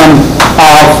minimum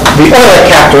of the Euler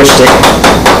characteristic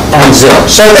on 0.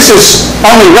 So this is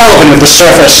only relevant if the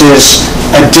surface is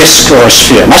a disk or a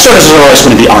sphere. My surface is always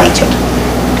going to be oriented.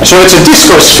 So if it's a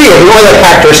disk or a sphere, the Euler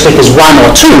characteristic is 1 or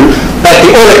 2, but the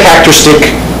Euler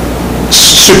characteristic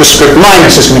superscript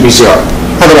minus is going to be 0.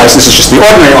 Otherwise, this is just the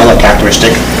ordinary Euler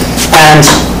characteristic. And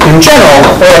in general,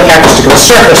 Euler characteristic of a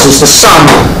surface is the sum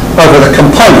over the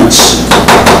components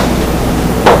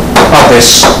of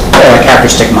this Euler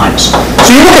characteristic minus.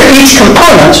 So you look at each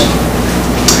component.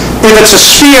 If it's a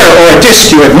sphere or a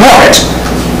disk, you ignore it.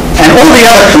 And all the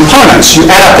other components, you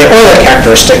add up their Euler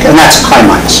characteristic, and that's chi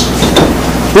minus.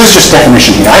 This is just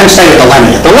definition here. I haven't stated the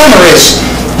lemma yet. The lemma is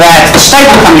that the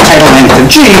stable commutator length of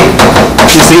G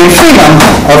is the infimum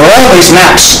over all these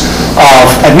maps of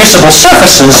admissible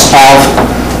surfaces of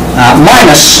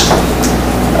minus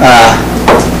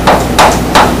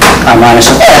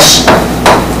of S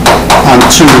on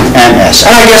 2ns.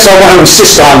 And I guess I want to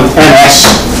insist on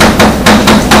ns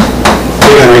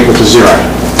bigger than or equal to 0.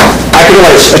 I could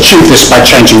always achieve this by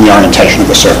changing the orientation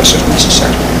of the surface if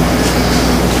necessary.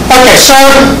 Okay, so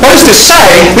what does this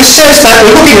say? This says that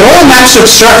we're looking at all maps of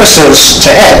surfaces to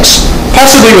X,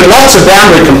 possibly with lots of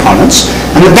boundary components,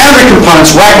 and the boundary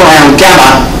components wrap around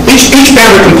gamma. Each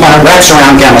boundary component wraps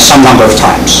around gamma some number of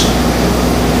times.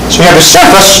 So we have a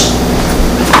surface,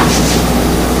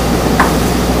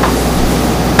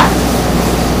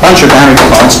 bunch of boundary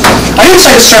components. I didn't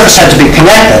say the surface had to be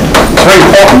connected. It's very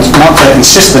important not to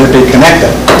insist that it be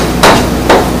connected.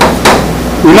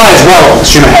 We might as well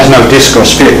assume it has no disk or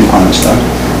sphere components, though.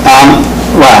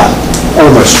 Well,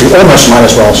 almost might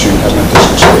as well assume it has no disk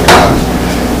or sphere components.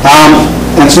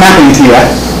 And it's mapping here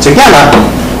together.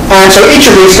 And so each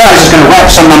of these guys is going to wrap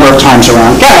some number of times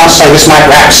around gamma. So this might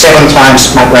wrap 7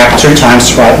 times, might wrap 2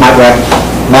 times, right? Might wrap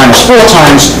 -4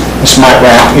 times. This might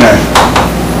wrap,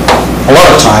 a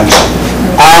lot of times.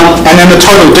 And then the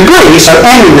total degree, so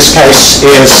n in this case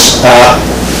is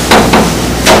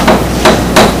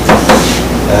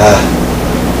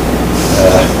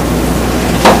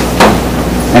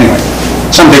anyway,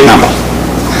 some big number.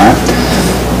 Right?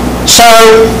 So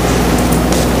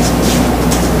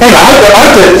anyway, I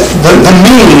hope that the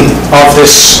meaning of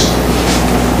this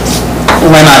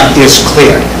lemma is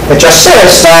clear. It just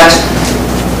says that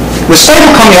the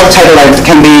stable commutator length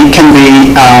can be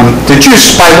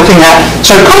deduced by looking at,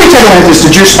 so commutator length is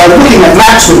deduced by looking at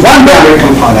maps with one boundary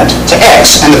component to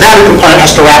X, and the boundary component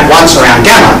has to wrap once around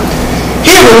gamma.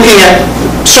 Here we're looking at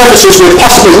surfaces with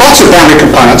possibly lots of boundary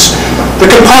components. The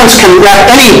components can wrap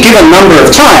any given number of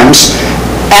times,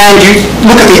 and you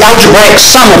look at the algebraic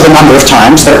sum of the number of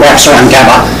times that it wraps around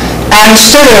gamma, and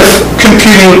instead of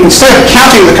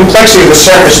counting the complexity of the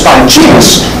surface by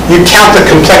genus, you count the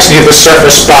complexity of the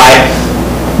surface by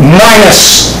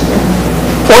minus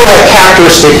Euler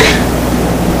characteristic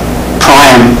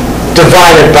prime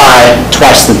divided by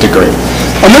twice the degree.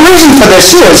 And the reason for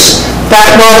this is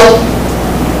that, well,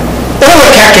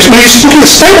 Euler characteristic, when you're looking at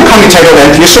stable commutator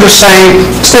length, you're sort of saying,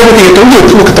 instead of looking at the loop,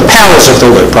 look at the powers of the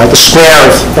loop, right? The square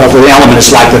of the element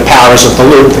is like the powers of the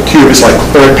loop, the cube is like the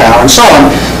third power, and so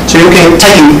on. So you're looking at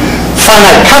taking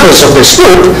finite covers of this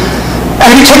loop, and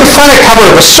if you take a finite cover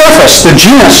of a surface, the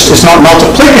genus is not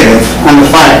multiplicative on the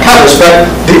finite covers, but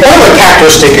the Euler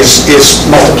characteristic is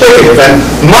multiplicative, and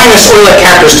minus Euler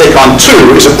characteristic on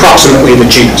 2 is approximately the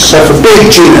genus. So for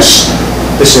big genus,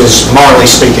 this is, morally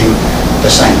speaking, the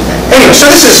same thing. Anyway, so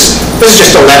this is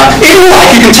just a lemma. If you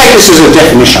like, you can take this as a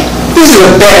definition. This is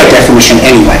a better definition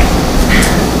anyway.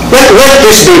 Let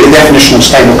this be the definition of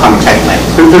stable commutator length.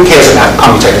 Who cares about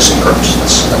commutators and groups?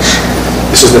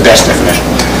 This is the best definition.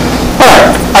 All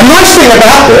right. A nice thing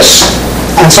about this,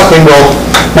 and something we'll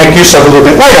make use of a little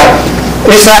bit later,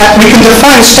 is that we can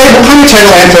define stable commutator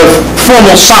length of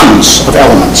formal sums of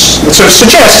elements. It sort of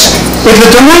suggests if the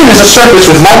domain is a surface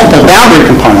with multiple boundary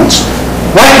components,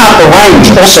 why can't the range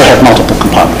also have multiple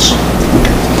components?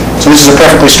 Okay. So this is a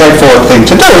perfectly straightforward thing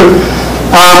to do.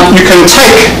 You can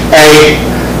take a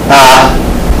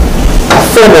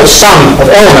formal sum of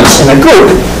elements in a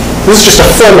group. This is just a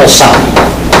formal sum.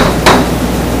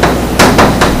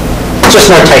 it's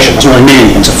just notation, doesn't really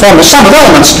mean anything. It's a formal sum of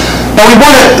elements, but we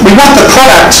want the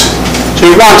product, so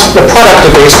we want the product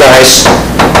of these guys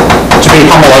to be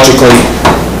homologically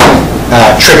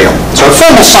trivial. So a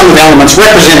formal sum of elements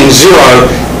representing 0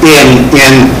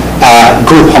 in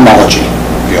group homology,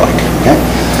 if you like. Okay?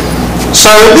 So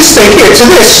this thing here, to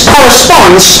this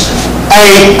corresponds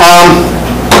a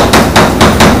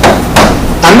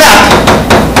map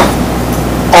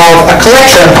of a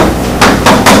collection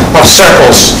of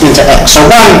circles into X. So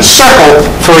one circle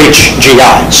for each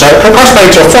GI. So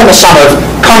corresponding to a formal sum of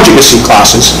conjugacy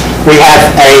classes, we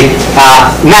have a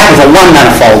map of a one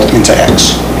manifold into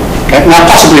X. Okay? Now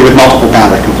possibly with multiple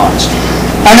boundary components.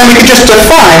 And then we could just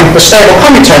define the stable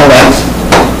commutator length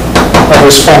of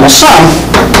this formal sum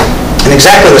in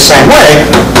exactly the same way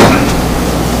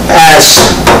as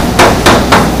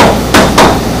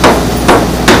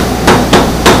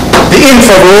the inf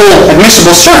over all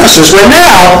admissible surfaces, where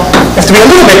now you have to be a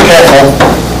little bit careful.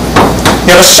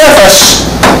 You have a surface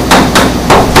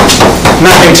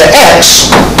mapping to X,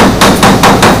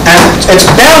 and its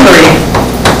boundary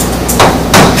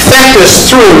factors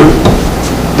through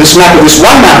this map of this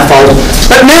one manifold,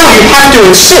 but now you have to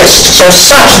insist so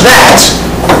such that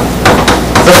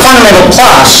the fundamental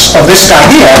class of this guy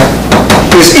here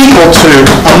is equal to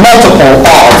a multiple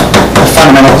of the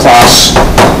fundamental class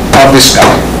of this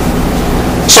guy.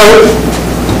 So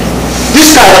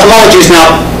this guy, the homology is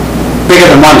now bigger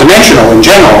than one-dimensional in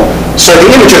general, so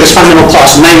the image of this fundamental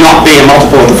class may not be a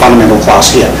multiple of the fundamental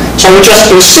class here. So we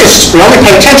just insist, we only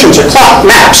pay attention to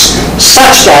maps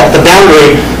such that the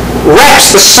boundary wraps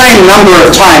the same number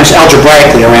of times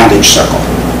algebraically around each circle.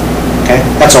 Okay,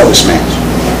 that's all this means.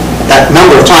 That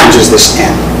number of times is this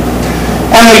n.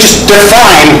 And we just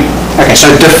define, okay,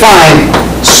 so define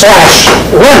slash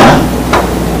lemma,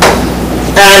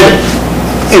 and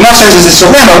in what sense is this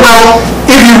a lemma? Well,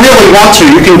 if you really want to,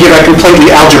 you can give a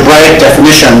completely algebraic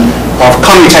definition of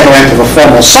commutator length of a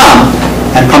formal sum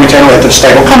and commutator length of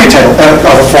stable commutator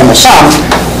of a formal sum,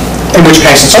 in which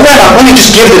case it's a lemma. Let me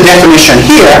just give the definition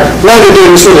here, loaded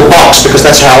in this little box, because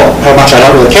that's how much I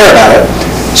don't really care about it.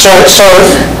 So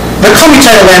the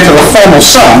commutator length of a formal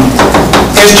sum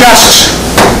is just,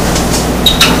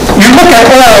 you look at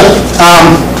all,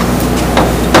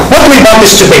 what do we want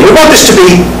this to be? We want this to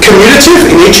be commutative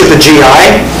in each of the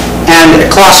GI and a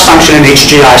class function in each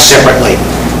GI separately.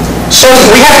 So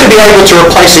we have to be able to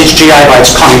replace each GI by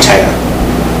its commutator.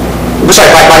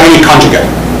 Sorry, by any conjugate.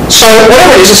 So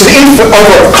whatever it is, it's the inf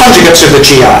over conjugates of the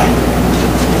GI.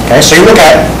 Okay, so you look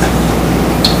at,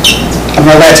 I'm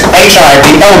going to let HI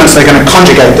the elements that are going to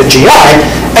conjugate the GI,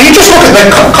 and you just look at the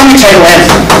commutator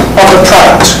length of the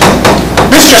product.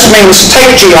 This just means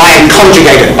take GI and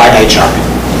conjugate it by HI.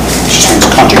 Just means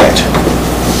conjugate.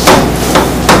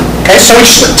 Okay, so we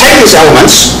just take these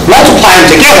elements, multiply them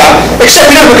together,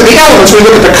 except we don't look at the elements, we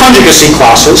look at the conjugacy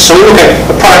classes, so we look at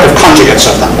the product of conjugates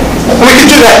of them. And we can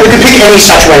do that, we can pick any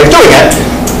such way of doing it.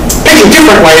 Picking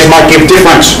different ways might give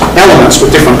different elements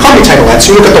with different commutator lengths.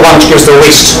 You look at the one which gives the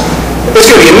least, it's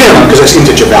going to be a minimum because it's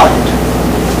integer valued.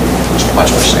 Just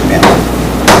much more say minimum.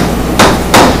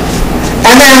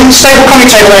 And then stable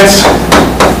commutator length,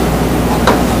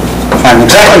 find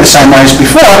exactly the same way as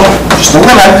before, just the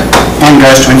limit, n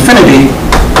goes to infinity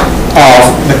of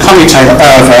the commutator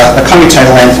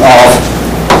length of,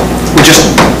 we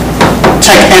just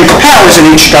take nth powers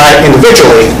in each guy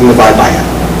individually and divide by n.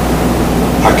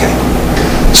 Okay.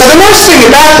 So the nice thing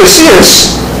about this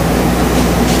is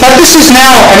that this is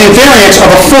now an invariant of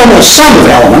a formal sum of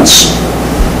elements,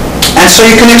 and so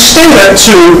you can extend it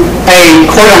to a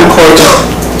quote-unquote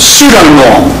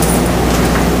pseudo-norm.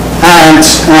 And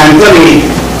let me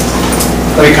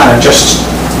kind of just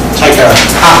take a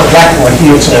half a blackboard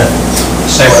here to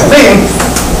say what I mean.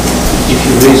 If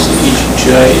you raise each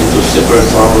GI into separate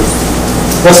powers,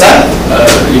 what's that?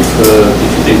 If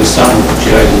you take the sum of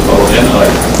GI to the power ni,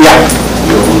 yeah,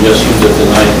 you only assume that the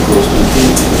ni goes to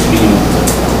infinity, the minimum.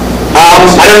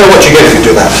 I don't know what you get if you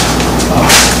do that.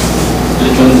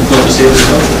 You can not the same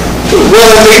result.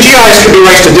 Well, the GIs can be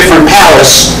raised to different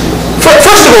powers.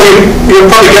 First of all, you'll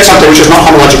probably get something which is not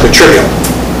homologically trivial.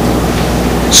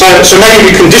 So maybe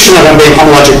you condition it on being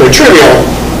homologically trivial,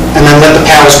 and then let the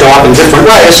powers go up in different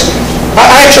ways.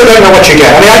 I actually don't know what you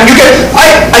get. I mean,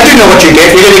 I do know what you get.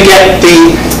 You're going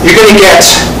to get.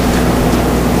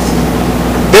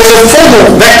 There's a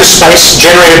formal vector space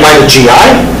generated by the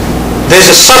GI. There's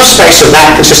a subspace of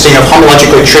that consisting of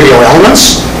homologically trivial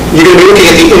elements. You're going to be looking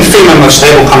at the infimum of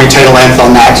stable commutator length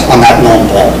on that norm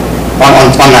ball.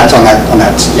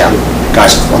 Yeah,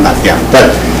 guys, on that, yeah.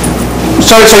 But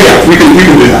so yeah, you can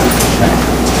do that. Okay.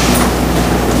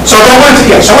 So what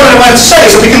I wanted to say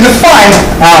is that we can define,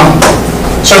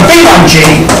 so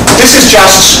B1G, this is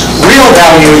just real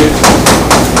valued,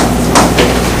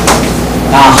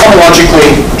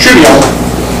 homologically trivial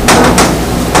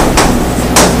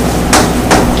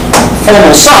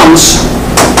formal sums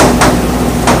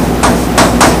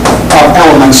of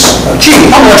elements of G.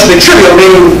 Homologically trivial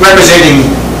meaning representing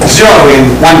 0 in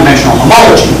one-dimensional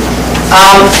homology.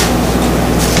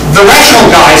 The rational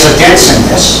guys are dense in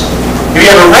this. If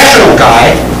you have a rational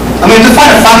guy, I'm going to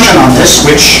define a function on this,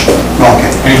 which, well, okay,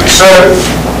 anyway, so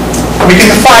we can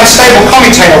define stable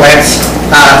commutator length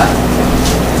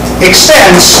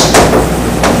extends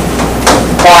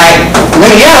by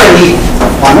linearity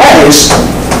on ways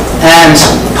and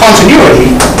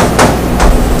continuity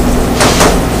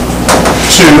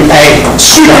to a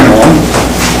pseudonorm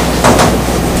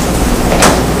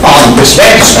on this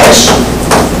vector space,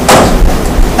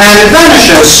 and it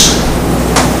vanishes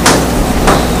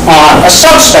on a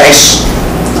subspace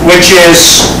which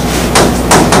is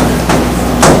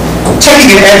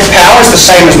taking an nth power is the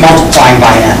same as multiplying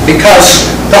by n, because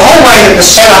the whole way that the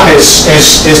setup is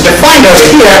defined over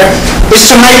here is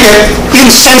to make it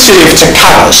insensitive to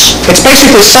covers. It's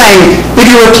basically saying if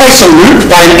you replace a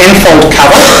loop by an n-fold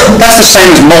cover, that's the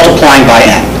same as multiplying by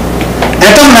n.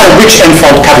 And it doesn't matter which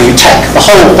n-fold cover you take. The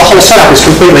whole setup is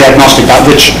completely agnostic about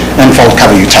which n-fold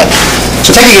cover you take.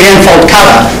 So taking an n-fold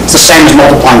cover is the same as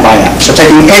multiplying by n. So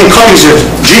taking n copies of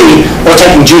G or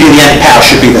taking G to the nth power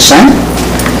should be the same.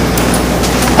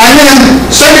 And then,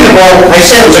 second of all, they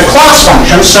said it was a class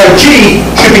function, so G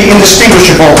should be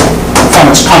indistinguishable from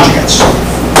its conjugates.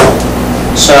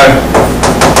 So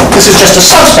this is just a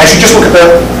subspace. You just look at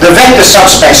the vector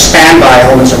subspace spanned by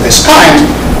elements of this kind.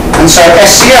 And so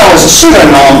SCL is a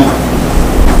pseudonorm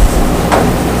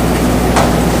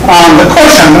on the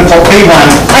quotient called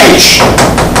B1H,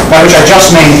 by which I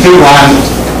just mean B1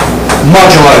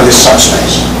 modulo this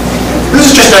subspace.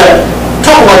 This is just a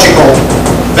topological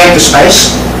vector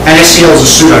space, and SCL is a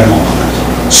pseudonorm on it.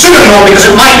 Pseudonorm because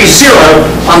it might be 0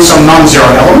 on some non-zero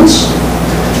elements.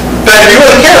 But if you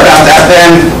really care about that,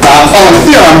 then following the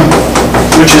theorem,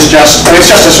 which is just, it's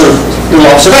just a sort of little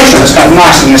observation that's kind of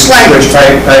nice in this language,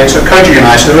 they took Koji and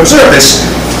I to observe this,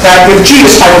 that if G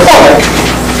is hyperbolic,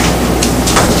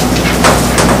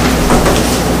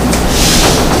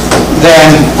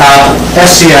 then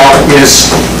SCL is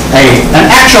an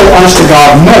actual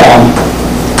honest-to-God norm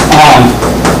on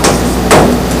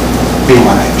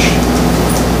B1H.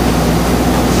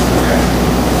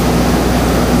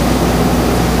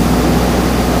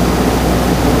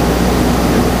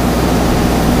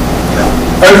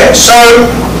 Okay, so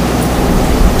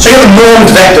you have a normed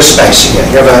vector space here.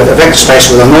 You have a vector space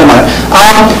with a norm on it.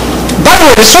 By the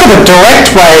way, there's sort of a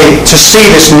direct way to see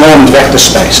this normed vector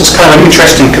space. It's kind of an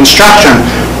interesting construction.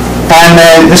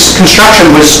 And this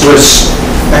construction was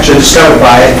actually discovered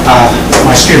by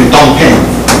my student Dong Ping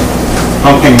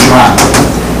Zhuang.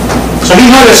 So he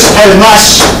noticed it had a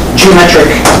nice geometric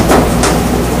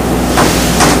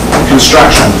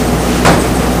construction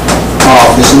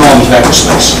of this normed vector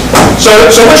space. So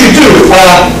what you do,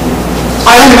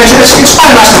 I only mentioned this, it's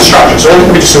quite a nice construction, so let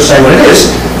me just sort of say what it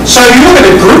is. So you look at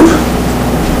a group,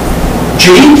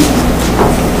 G,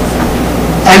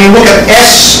 and you look at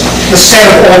S, the set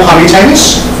of all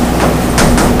commutators.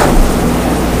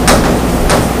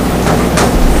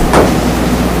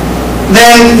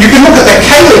 Then you can look at the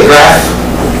Calegari graph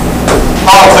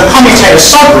of the commutator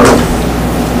subgroup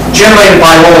generated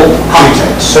by all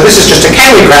commutators. So this is just a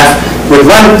Calegari graph with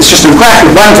it's just a graph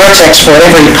with one vertex for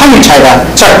every commutator,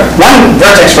 one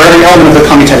vertex for every element of the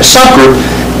commutator subgroup,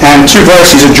 and two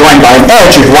vertices are joined by an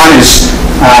edge if one is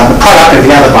the product of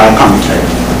the other by a commutator.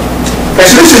 Okay,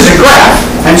 so this is a graph,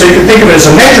 and so you can think of it as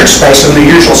a metric space in the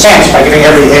usual sense by giving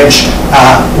every edge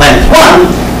length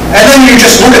 1, and then you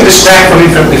just look at this graph from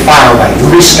infinitely far away.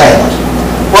 You rescale it.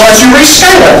 Well, as you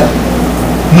rescale it,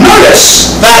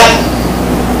 notice that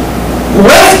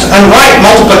left and right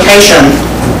multiplication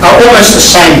are almost the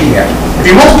same here.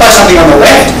 If you multiply something on the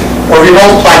left, or if you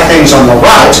multiply things on the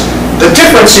right, the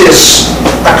difference is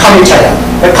a commutator.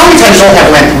 The commutators all have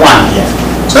length 1 here.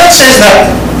 So that says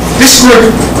that this group,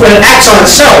 when it acts on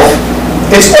itself,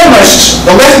 it's almost,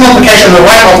 the left multiplication and the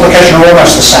right multiplication are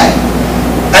almost the same.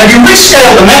 And if you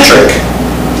rescale the metric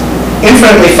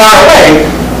infinitely far away,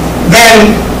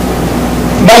 then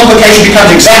multiplication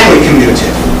becomes exactly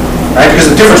commutative, right?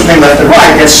 Because the difference between left and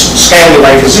right gets scaled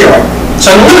away to 0. So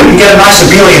in the limit, you get a nice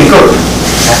abelian group,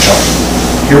 actually.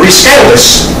 You rescale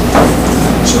this,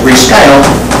 so rescale,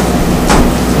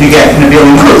 you get an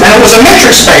abelian group. And it was a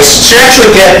metric space, so you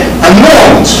actually get a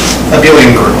normed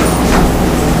abelian group.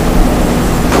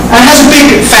 and it has a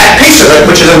big fat piece of it,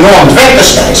 which is a normed vector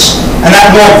space, and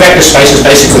that normed vector space is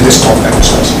basically this top vector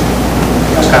space.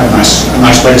 That's kind of a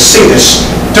nice way to see this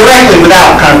directly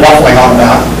without kind of waffling on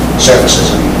about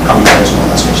surfaces and commutators and all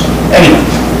that sort of stuff. Anyway,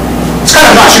 it's kind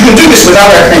of nice. You can do this with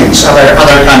other things,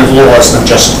 other kind of laws than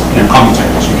just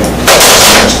commutators. You get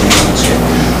interesting ones here.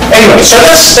 Anyway, so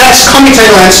that's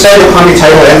commutator length, stable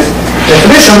commutator length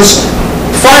definitions.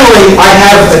 Finally, I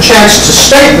have a chance to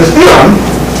state the theorem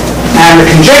and the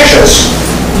conjectures,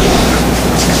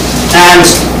 and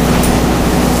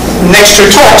next two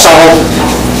talks I'll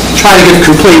try to give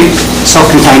complete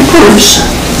self-contained proofs.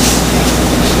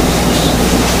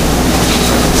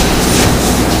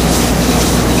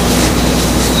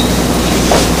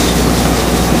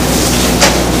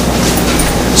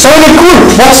 So in a group,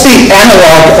 what's the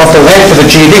analog of the length of a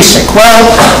geodesic? Well,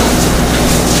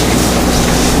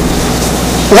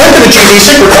 the length of a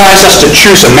geodesic requires us to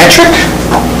choose a metric.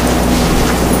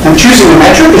 And choosing a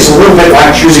metric is a little bit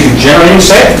like choosing a generating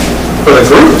set for the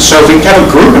group. So if we have a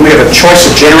group and we have a choice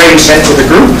of generating set for the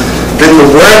group, then the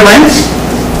word length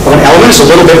of an element is a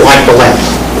little bit like the length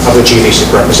of the geodesic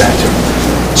representative.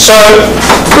 So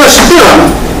the first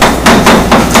theorem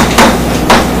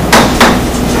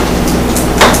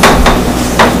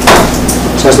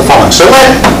says the following. So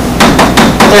let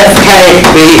Fk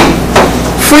be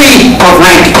free of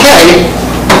rank k,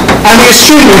 and we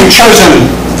assume we've chosen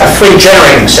a free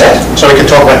generating set, so we can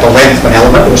talk about the length of an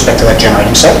element with respect to that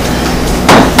generating set.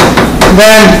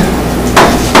 Then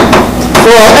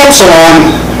for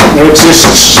epsilon, there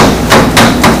exists,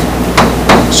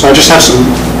 so I just have some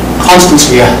constants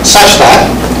here such that,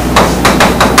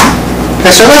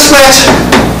 okay, so let's let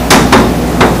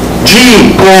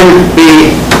Gn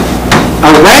be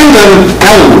a random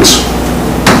element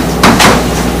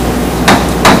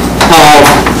of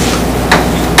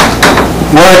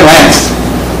word length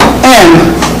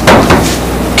n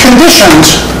conditioned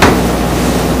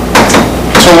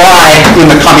to lie in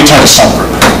the commutator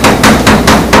subgroup.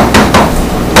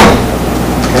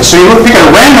 Okay, so you pick a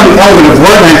random element of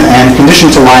word length n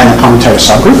conditioned to lie in the commutator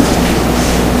subgroup.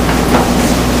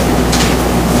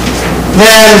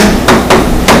 Then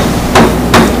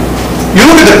you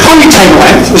look at the commutator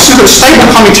length, this is the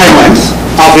stable commutator length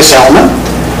of this element.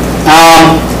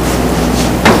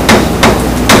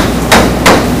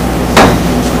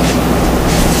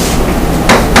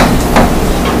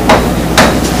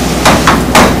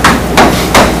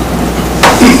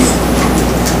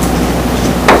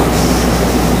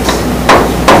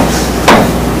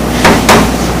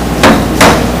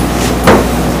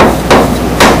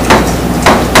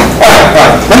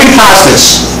 Let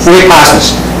me pass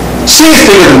this. C is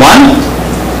bigger than 1.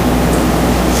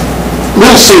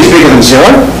 Little c is bigger than 0.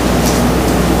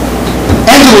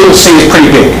 N to little c is pretty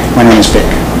big when n is big.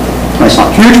 Well, it's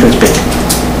not huge, but it's big.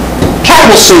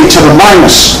 Capital C to the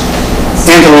minus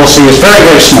n to little c is very,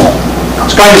 very small.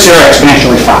 It's going to 0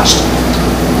 exponentially fast.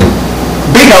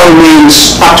 Big O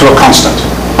means up to a constant.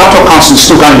 Up to a constant is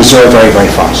still going to 0 very,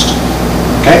 very fast.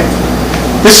 Okay?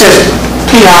 This is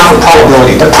PR for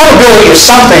probability. The probability of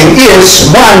something is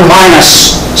 1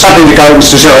 minus something that goes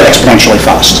to 0 exponentially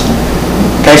fast.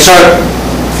 Okay, so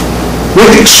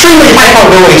with extremely high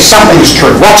probability something is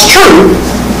true. What's true?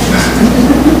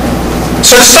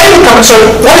 So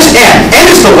what is n? N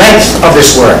is the length of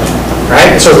this word,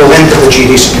 right? So the length of the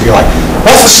geodesic, if you like.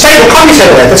 What's the stable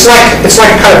commutator length? It's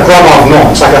like a kind of Gromov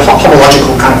norm. It's like a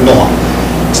homological kind of norm.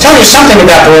 It's telling you something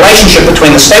about the relationship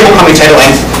between the stable commutator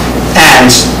length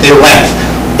and the length.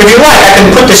 If you like, I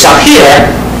can put this up here.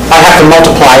 I have to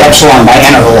multiply epsilon by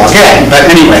n over log n. But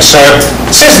anyway, so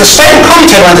it says the stable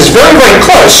commutator length is very, very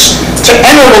close to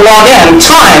n over log n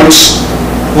times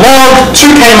log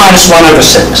 2k minus 1 over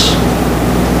 6.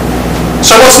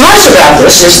 So what's nice about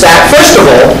this is that, first of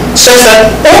all, it says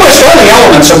that almost all the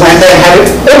elements of length n have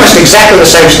almost exactly the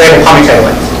same stable commutator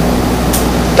length.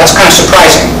 That's kind of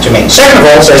surprising to me. Second of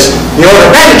all, it says the order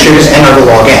of magnitude is n over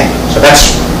log n. So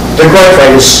that's the growth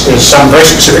rate is some very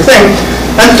specific thing.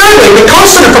 And thirdly, the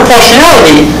constant of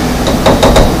proportionality,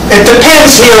 it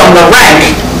depends here on the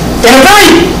rank in a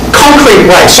very concrete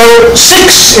way. So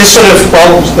 6 is sort of,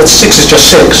 well, 6 is just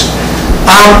 6.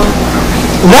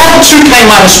 Log 2k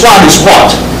minus 1 is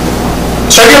what?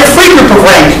 So if you have a free group of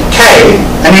rank k,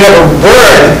 and you have a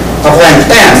word of length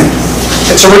n,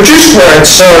 it's a reduced word,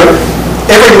 so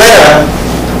every letter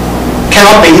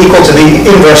cannot be equal to the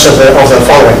inverse of the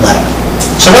following letter.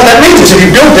 So what that means is if you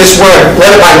build this word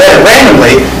letter by letter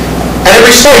randomly, at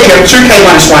every stage you have 2k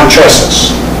minus 1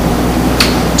 choices.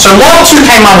 So log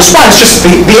 2k minus 1 is just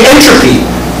the entropy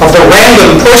of the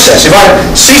random process. If I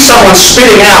see someone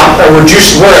spitting out a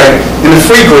reduced word in a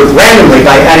free group randomly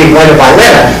by adding letter by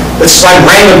letter, it's like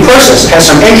random process. It has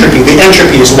some entropy. The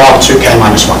entropy is log 2k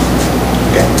minus 1.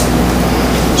 Okay.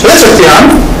 So that's a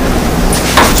theorem.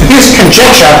 So here's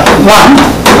conjecture 1.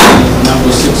 Number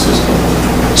 6 is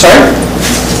Sorry?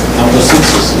 number 6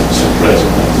 is surprising.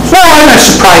 Well, I know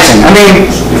it's surprising. I mean,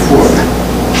 Before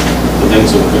the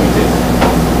length of committee.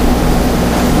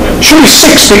 should be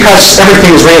 6 because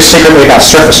everything is really secretly about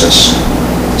surfaces.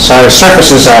 So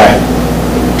surfaces are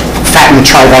flattened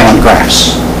trivalent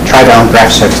graphs. Trivalent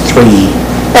graphs have 3.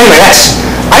 Anyway,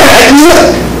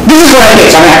 this is what it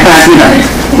is. I mean, I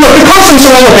can't, Look, the constants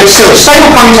are all a bit silly. Stable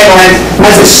commutator length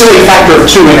has this silly factor of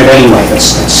 2 in it anyway.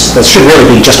 That should really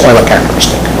be just Euler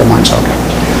characteristic, or Mein's okay.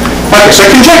 Okay, so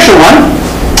conjecture 1.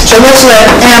 So let's let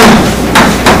M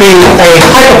be a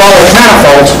hyperbolic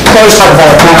manifold, closed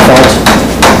hyperbolic manifold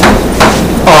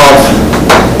of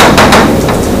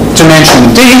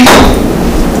dimension D.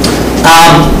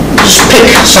 Just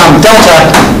pick some delta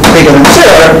bigger than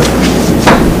 0,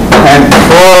 and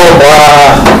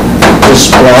blah,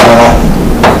 just blah,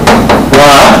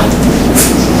 blah,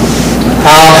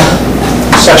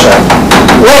 such a,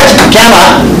 let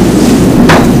gamma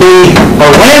be a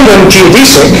random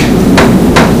geodesic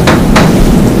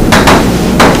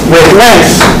with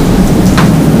length.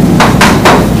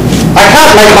 I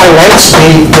can't make my lengths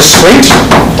be discrete.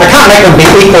 I can't make them be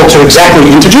equal to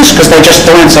exactly integers because the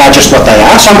lengths are just what they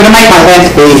are. So I'm going to make my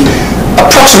length be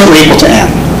approximately equal to n.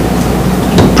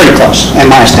 Pretty close. N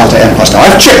minus delta n plus delta.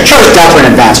 I've chose delta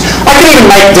in advance. I can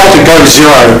even make delta go to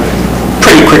 0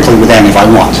 pretty quickly with n if I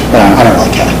want, but I don't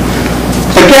really care.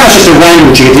 So gamma is just a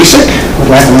random geodesic with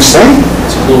length, let's say.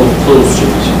 It's closed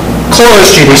geodesic.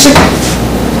 Closed geodesic.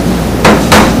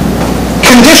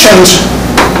 Conditioned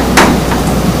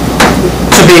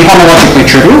to be homologically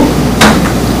trivial.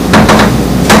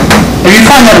 If you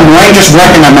find that annoying, just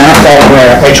work in a manifold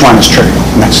where H1 is trivial,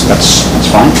 and that's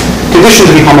fine. Conditioned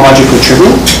to be homologically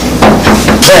trivial.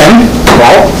 Then,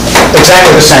 well,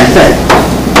 exactly the same thing.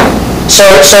 So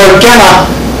gamma,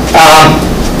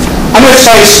 I'm going to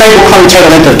say stable commutator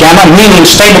length of gamma, meaning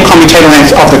stable commutator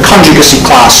length of the conjugacy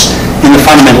class in the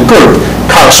fundamental group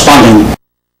corresponding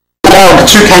log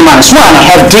 2k minus 1, I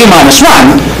have d minus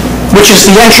 1, which is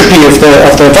the entropy of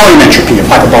the volume entropy of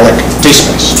hyperbolic D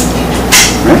space.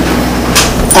 Right?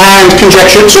 And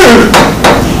conjecture 2,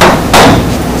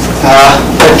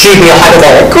 that G be a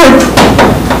hyperbolic group,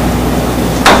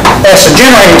 S a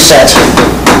generating set,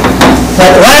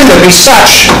 let lambda be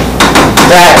such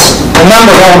that the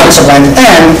number of elements of length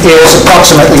n is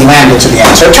approximately lambda to the n.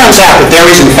 So it turns out that there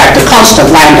is in fact a constant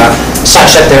lambda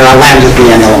such that there are lambda to the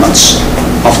n elements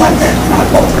of length n in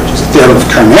hyperbolic groups. It's the theorem of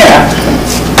Kerr-Meyer.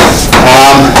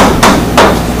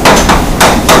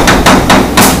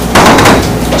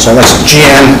 So that's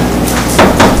Gn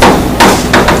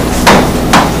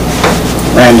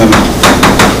random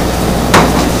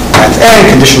length n,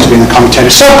 conditions being the commutator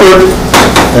subgroup,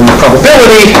 then the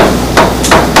probability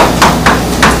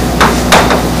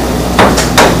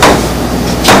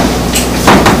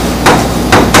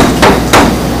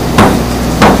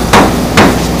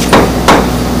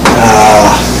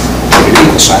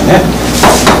sign there.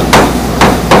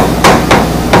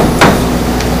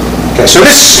 Okay, so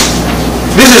this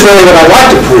is really what I'd like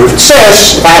to prove. It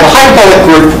says if I have a hyperbolic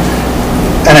group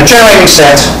and a generating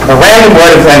set, a random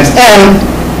word of length n,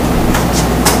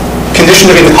 conditioned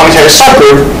to be the commutator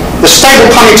subgroup, the stable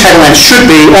commutator length should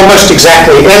be almost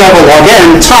exactly n over log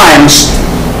n times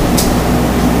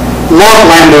log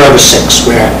lambda over 6,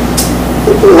 where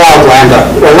log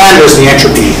lambda, or lambda is the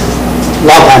entropy,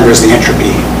 log lambda is the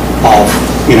entropy of,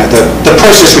 the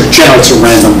process which generates a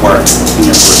random word in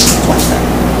your group, like that.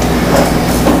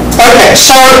 Okay,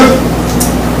 so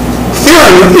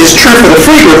theorem is true for the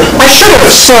free group. I should have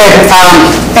said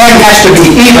n has to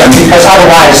be even because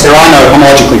otherwise there are no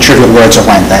homologically trivial words of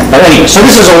length n. But anyway, so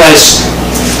this is always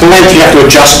the length you have to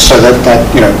adjust so that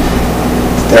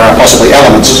there are possibly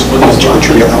elements, homologically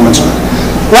trivial elements on it.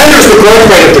 Lambda is the growth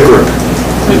rate of the group.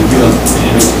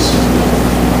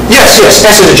 Yes, S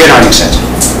is a generating set.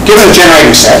 Given a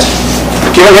generating set,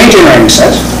 given any generating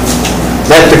set,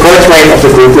 let the growth rate of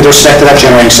the group with respect to that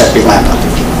generating set be lambda.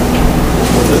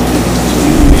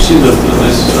 You see that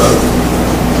this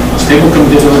stable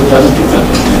commutator doesn't depend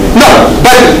on anything. No,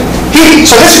 but you hit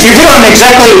on an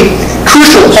exactly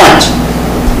crucial point.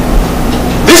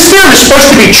 This theorem is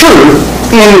supposed to be true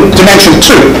in dimension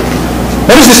 2.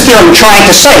 What is this theorem trying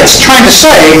to say? It's trying to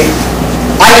say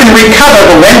I can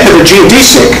recover the length of a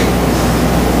geodesic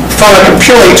from a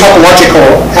purely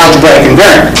topological algebraic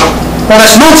invariant. Well,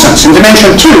 that's nonsense. In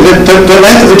dimension 2, the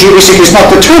length of the geodesic is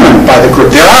not determined by the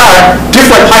group. There are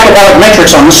different hyperbolic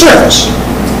metrics on the surface.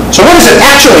 So what is it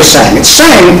actually saying? It's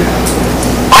saying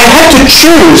I have to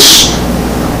choose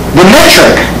the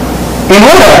metric in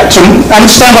order to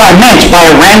understand what I meant by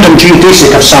a random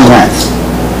geodesic of some length.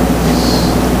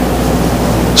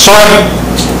 So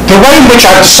the way in which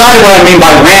I've decided what I mean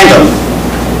by random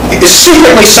is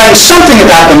secretly saying something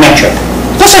about the metric.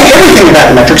 It's not saying everything about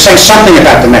the metric, it's saying something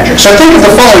about the metric. So think of the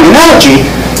following analogy.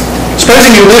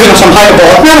 Supposing you live in some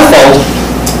hyperbolic manifold,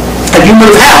 and you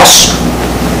move house,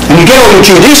 and you get all your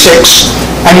geodesics,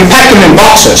 and you pack them in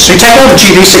boxes. So you take all the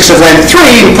geodesics of length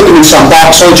 3, and put them in some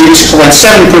box, all the geodesics of length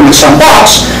 7, put them in some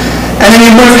box, and then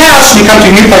you move house, and you come to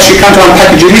a new place, you come to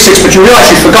unpack your geodesics, but you realize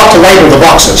you forgot to label the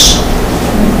boxes.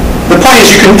 The point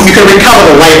is you can recover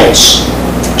the labels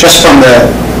just from the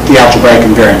algebraic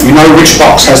invariant. You know which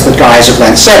box has the guys of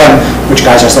length 7, which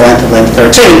guys has the length of length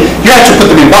 13. You have to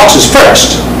put them in boxes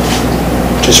first,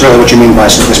 which is really what you mean by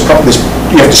this.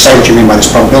 You have to say what you mean by this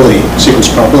probability,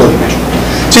 sequence probability measure.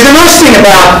 See, the nice thing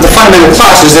about the fundamental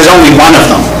class is there's only one of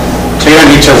them. So you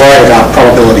don't need to worry about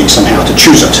probability somehow to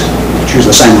choose it. You choose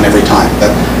the same one every time.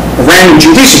 But a random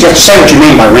geodesic, you have to say what you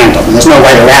mean by random, and there's no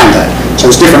way around that. So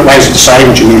there's different ways of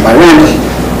deciding what you mean by random.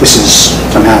 This is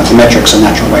somehow the metric's a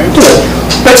natural way to do it.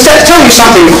 But it's telling you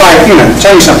something quite,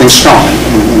 telling you something strong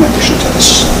in addition to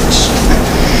this.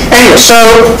 Anyway, so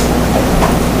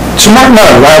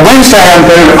Wednesday I'm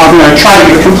going to try to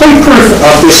give a complete proof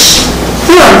of this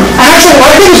theorem. And actually, what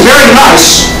I think is very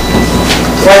nice,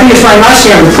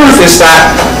 here in the proof is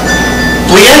that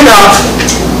we end up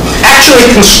actually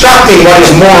constructing what is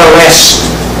more or less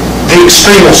the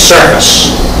extremal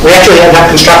surface. We actually end up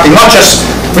constructing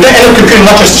we don't end up computing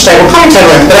not just the stable commutator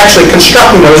length, but actually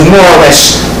constructing what is more or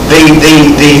less the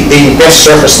best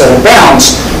surface that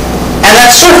abounds. And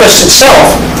that surface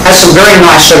itself has some very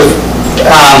nice sort of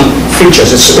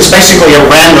features. It's basically a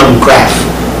random graph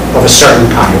of a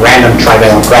certain kind, a random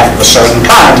trivalent graph of a certain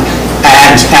kind.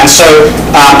 And so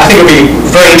I think it would be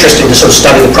very interesting to sort of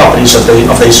study the properties of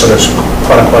these sort of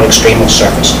quote-unquote extremal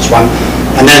surfaces.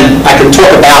 And then I can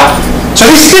talk about, so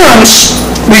these theorems,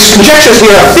 these conjectures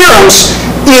here are theorems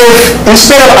if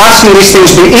instead of asking these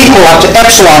things to be equal up to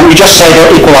epsilon, you just say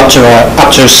they're equal up to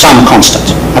some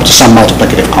constant, up to some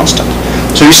multiplicative constant.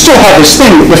 So you still have this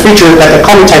thing, the feature that the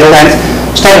commutator length,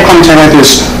 stable commutator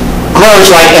length grows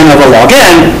like n over log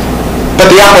n, but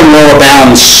the upper and lower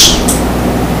bounds,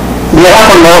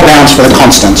 for the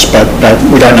constants, but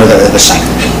we don't know that they're the same.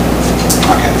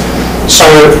 Okay. So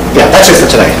yeah, that's it for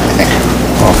today, I think.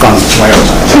 Well, I've gone way over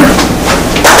time.